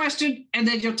 Answer the question and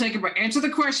then you'll take a break. Answer the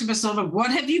question, Miss Sullivan.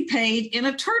 What have you paid in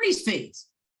attorney's fees?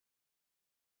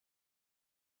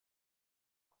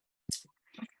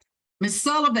 Miss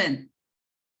Sullivan.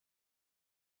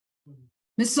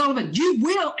 Miss Sullivan, you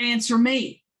will answer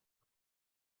me.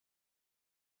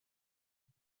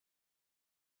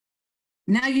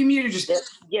 Now you muted yourself.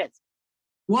 Yes.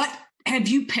 What have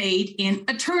you paid in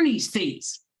attorney's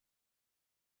fees?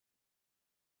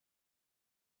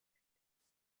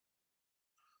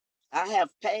 I have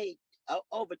paid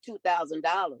over $2,000.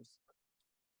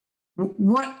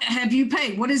 What have you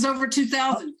paid? What is over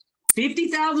 2,000?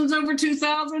 50,000 is over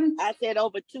 2,000? I said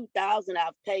over 2,000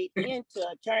 I've paid into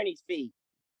attorney's fee.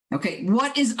 Okay,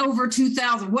 what is over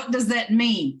 2,000? What does that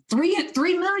mean? 3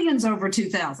 million's over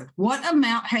 2,000. What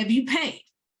amount have you paid?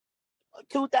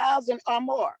 2,000 or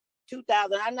more.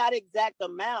 2,000. I'm not exact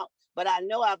amount, but I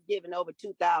know I've given over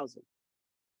 2,000.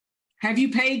 Have you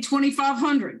paid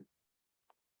 2,500?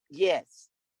 Yes.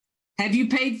 Have you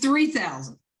paid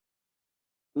 3,000?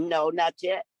 No, not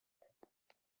yet.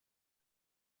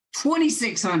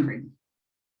 2,600.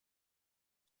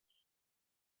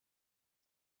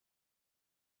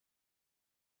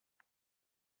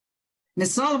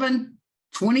 Ms. Sullivan,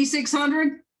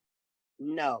 2,600?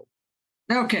 No.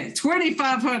 Okay,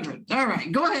 2,500. All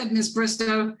right, go ahead, Ms.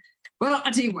 Bristow. Well,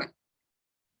 I'll tell you what.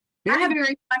 I have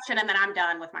Very, a question and then I'm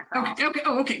done with my cross. okay.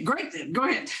 Oh, okay, great then. Go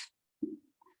ahead.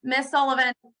 Ms.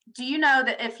 Sullivan, do you know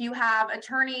that if you have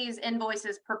attorney's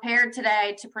invoices prepared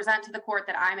today to present to the court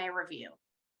that I may review?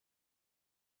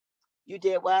 You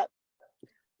did what?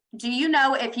 Do you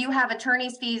know if you have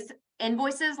attorney's fees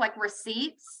invoices like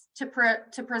receipts to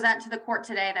present to the court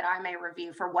today that I may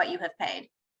review for what you have paid?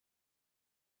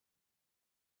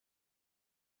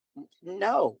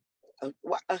 No.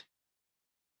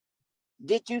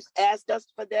 Did you ask us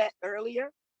for that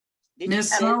earlier? Did you Ms.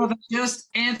 send it? Sullivan, just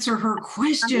answer her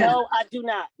question. No, I do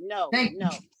not. No, Thank no,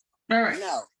 you. All right.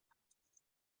 no.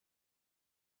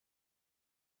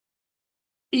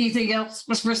 Anything else,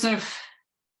 Ms. Bristow?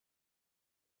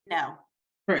 No. All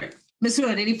right. Ms.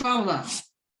 Hood, any follow-up?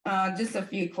 Just a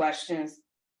few questions.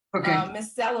 Okay.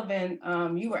 Ms.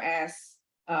 Sullivan, you were asked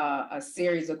a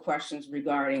series of questions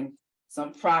regarding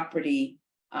some property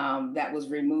that was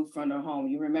removed from the home.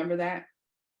 You remember that?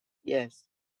 Yes.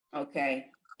 Okay.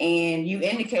 And you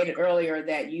indicated earlier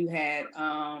that you had,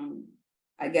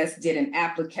 I guess, did an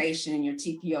application in your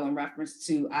TPO in reference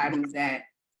to items that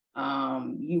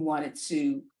you wanted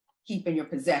to keep in your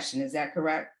possession. Is that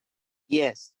correct?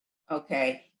 Yes.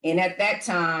 Okay. And at that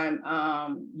time,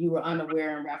 you were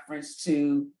unaware in reference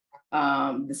to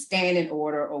the standing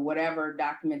order or whatever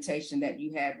documentation that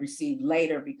you had received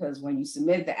later, because when you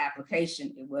submitted the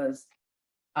application, it was,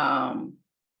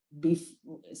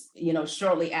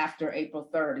 shortly after April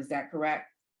 3rd. Is that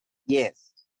correct?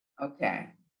 Yes. Okay.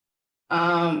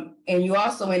 And you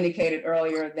also indicated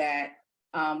earlier that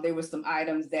there were some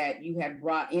items that you had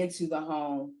brought into the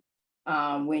home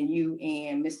when you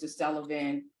and Mr.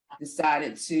 Sullivan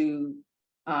decided to,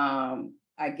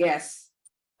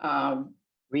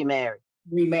 Remarry.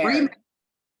 remarry.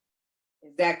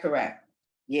 Is that correct?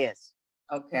 Yes.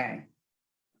 Okay.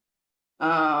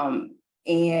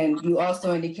 And you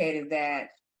also indicated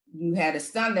that you had a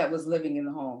son that was living in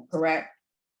the home, correct?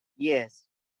 Yes.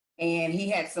 And he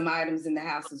had some items in the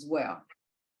house as well.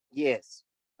 Yes.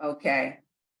 Okay.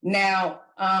 Now,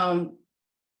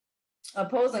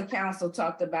 opposing counsel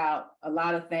talked about a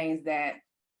lot of things that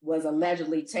was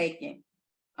allegedly taken.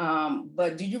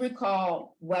 But do you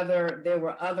recall whether there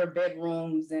were other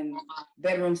bedrooms and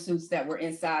bedroom suites that were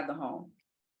inside the home?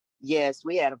 Yes,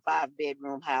 we had a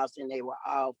 5-bedroom house and they were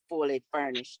all fully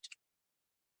furnished.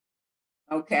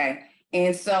 Okay.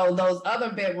 And so those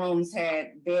other bedrooms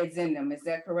had beds in them, is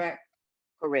that correct?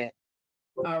 Correct.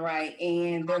 All right,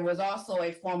 and there was also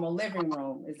a formal living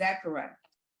room, is that correct?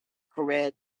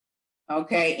 Correct.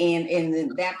 Okay, and then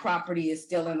that property is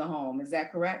still in the home, is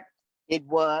that correct? It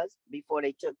was before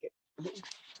they took it.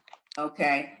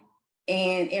 Okay,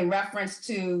 and in reference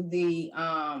to the,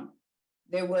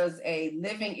 there was a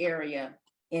living area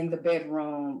in the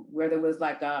bedroom where there was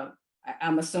like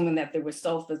I'm assuming that there were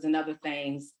sofas and other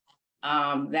things,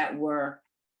 that were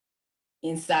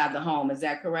inside the home, is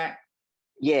that correct?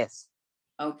 Yes.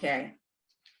 Okay,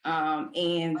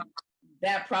 and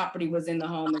that property was in the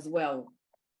home as well.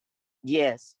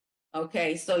 Yes.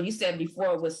 Okay, so you said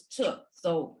before it was took,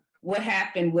 so what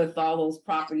happened with all those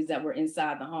properties that were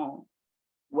inside the home?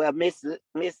 Well, Miss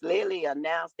Lily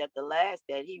announced at the last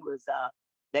that he was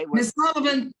they were Ms.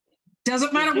 Sullivan,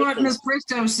 doesn't matter what evicting Ms.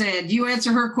 Bristow said, you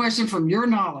answer her question from your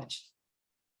knowledge.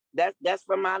 that's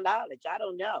from my knowledge. I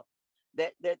don't know.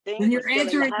 That things And were your still in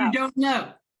answer the is you house. don't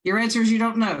know. Your answer is you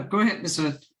don't know. Go ahead, Ms.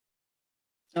 Hood.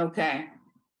 Okay,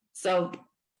 so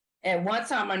at one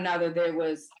time or another, there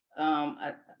was,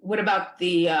 what about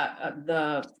the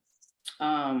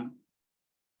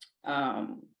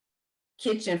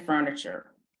kitchen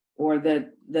furniture or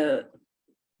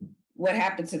what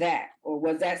happened to that? Or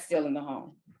was that still in the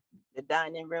home? The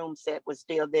dining room set was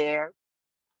still there.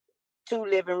 2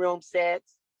 living room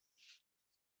sets.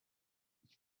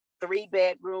 3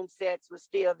 bedroom sets was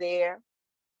still there.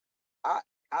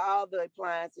 All the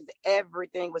appliances,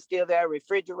 everything was still there.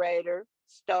 Refrigerator,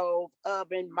 stove,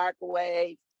 oven,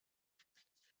 microwave.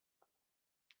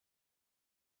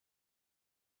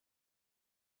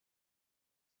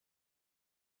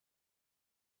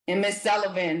 And Ms.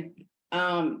 Sullivan,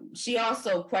 she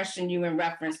also questioned you in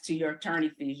reference to your attorney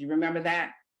fees. You remember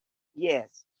that?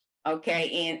 Yes.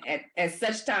 Okay, and at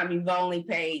such time, you've only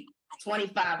paid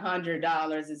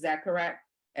 $2,500, is that correct?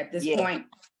 At this Yes. point?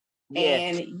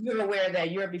 Yes. And you're aware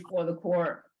that you're before the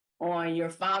court on your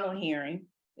final hearing,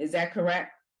 is that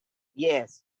correct?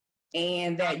 Yes.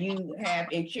 And that you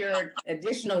have incurred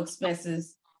additional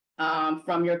expenses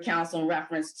from your counsel in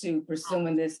reference to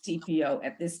pursuing this TPO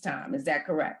at this time, is that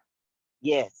correct?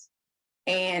 Yes.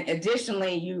 And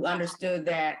additionally, you understood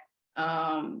that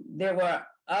there were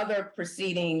other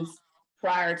proceedings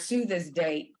prior to this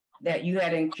date that you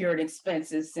had incurred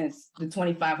expenses since the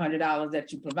 $2,500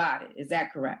 that you provided, is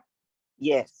that correct?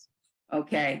 Yes.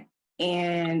 Okay,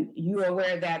 and you are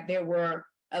aware that there were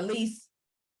at least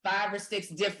 5 or 6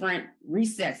 different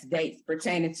recess dates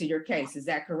pertaining to your case, is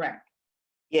that correct?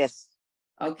 Yes.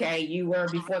 Okay, you were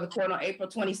before the court on April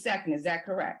 22nd, is that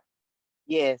correct?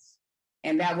 Yes.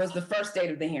 And that was the first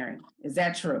date of the hearing, is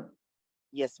that true?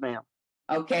 Yes, ma'am.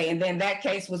 Okay, and then that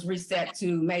case was reset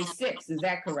to May 6th, is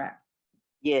that correct?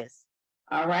 Yes.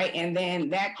 All right, and then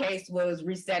that case was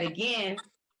reset again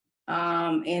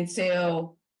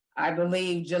until, I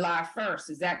believe, July 1st,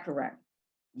 is that correct?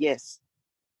 Yes.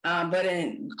 But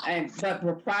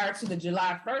prior to the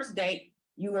July 1st date,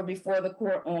 you were before the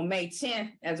court on May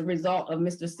 10th as a result of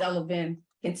Mr. Sullivan's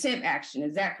contempt action,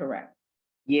 is that correct?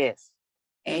 Yes.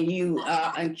 And you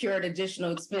incurred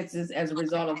additional expenses as a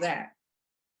result of that?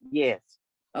 Yes.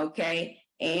 Okay,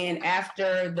 and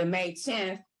after the May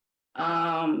 10th,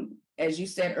 as you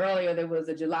said earlier, there was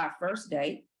a July 1st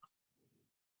date,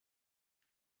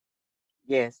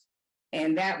 Yes.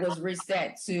 and that was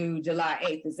reset to July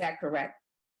 8th, is that correct?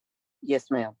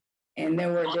 Yes, ma'am. And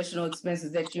there were additional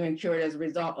expenses that you incurred as a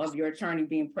result of your attorney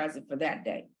being present for that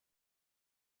day?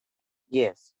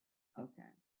 Yes. Okay.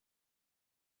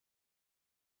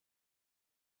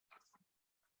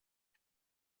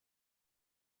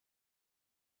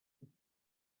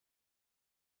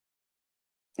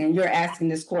 And you're asking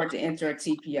this court to enter a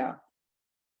TPO?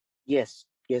 Yes.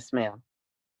 Yes, ma'am.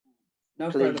 No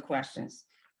Please. further questions?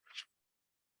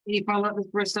 Any follow-up, Ms.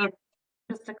 Bristow?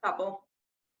 Just a couple.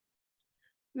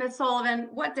 Ms. Sullivan,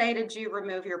 what day did you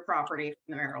remove your property from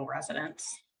the marital residence?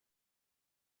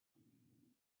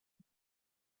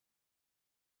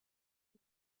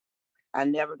 I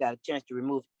never got a chance to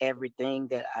remove everything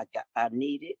that I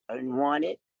needed and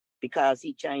wanted because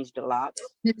he changed the locks.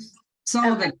 Ms.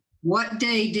 Sullivan, what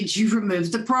day did you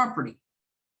remove the property?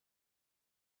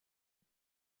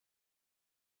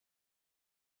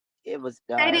 It was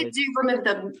Day did you remove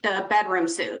the bedroom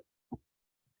suit?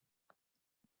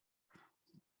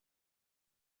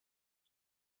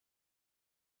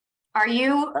 Are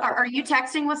you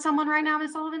texting with someone right now,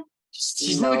 Ms. Sullivan?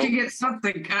 She's No. looking at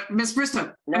something. Ms.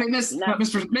 Bristow, I mean, Ms. No.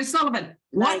 Ms. Sullivan,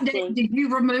 what day 19th. did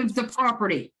you remove the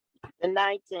property? the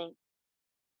 19th,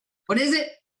 What is it?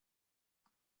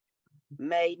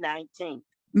 May 19th.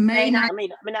 May May 9th. I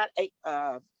mean not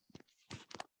April.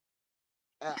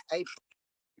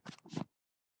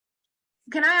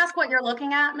 can I ask what you're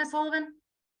looking at, Ms. Sullivan?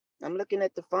 I'm looking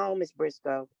at the phone, Ms.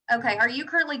 Briscoe. Okay, are you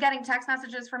currently getting text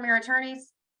messages from your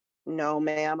attorneys? No,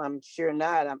 ma'am, I'm sure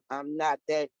not. I'm not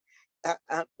that,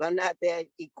 I'm not that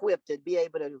equipped to be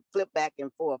able to flip back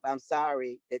and forth. I'm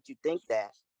sorry that you think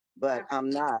that, but I'm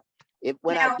not.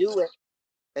 When I Now- do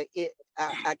it,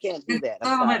 I can't do that. I'm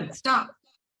sorry. Sullivan, stop.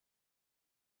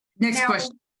 Next Now,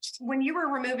 question. when you were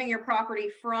removing your property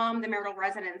from the marital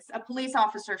residence, a police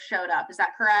officer showed up, is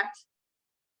that correct?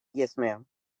 Yes, ma'am.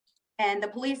 And the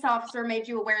police officer made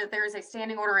you aware that there is a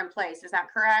standing order in place, is that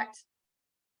correct?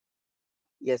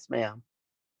 Yes, ma'am.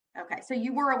 Okay, so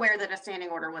you were aware that a standing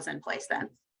order was in place then?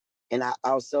 And I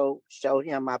also showed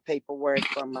him my paperwork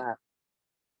from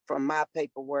my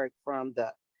paperwork from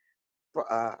the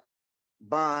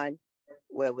bond,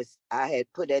 where it was, I had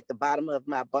put at the bottom of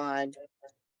my bond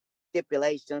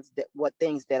stipulations that what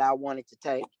things that I wanted to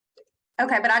take.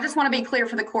 Okay, but I just want to be clear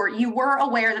for the court, you were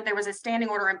aware that there was a standing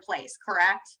order in place,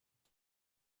 correct?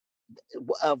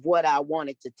 Of what I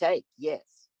wanted to take, yes.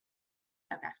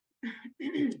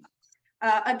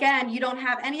 Again, you don't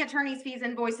have any attorney's fees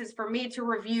invoices for me to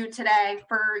review today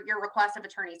for your request of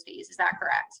attorney's fees, is that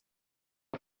correct?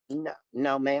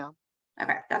 No, ma'am.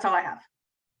 Okay, that's all I have.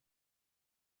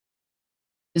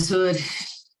 Ms. Hood,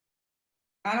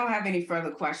 I don't have any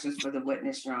further questions for the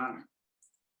witness, Your Honor.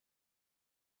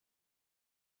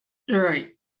 all right.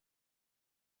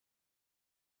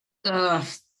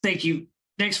 Thank you.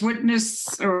 Next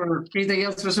witness or anything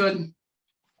else, Ms. Hood?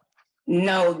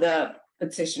 No, the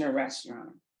petitioner rests, Your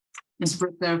Honor. Ms.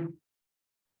 Bristow?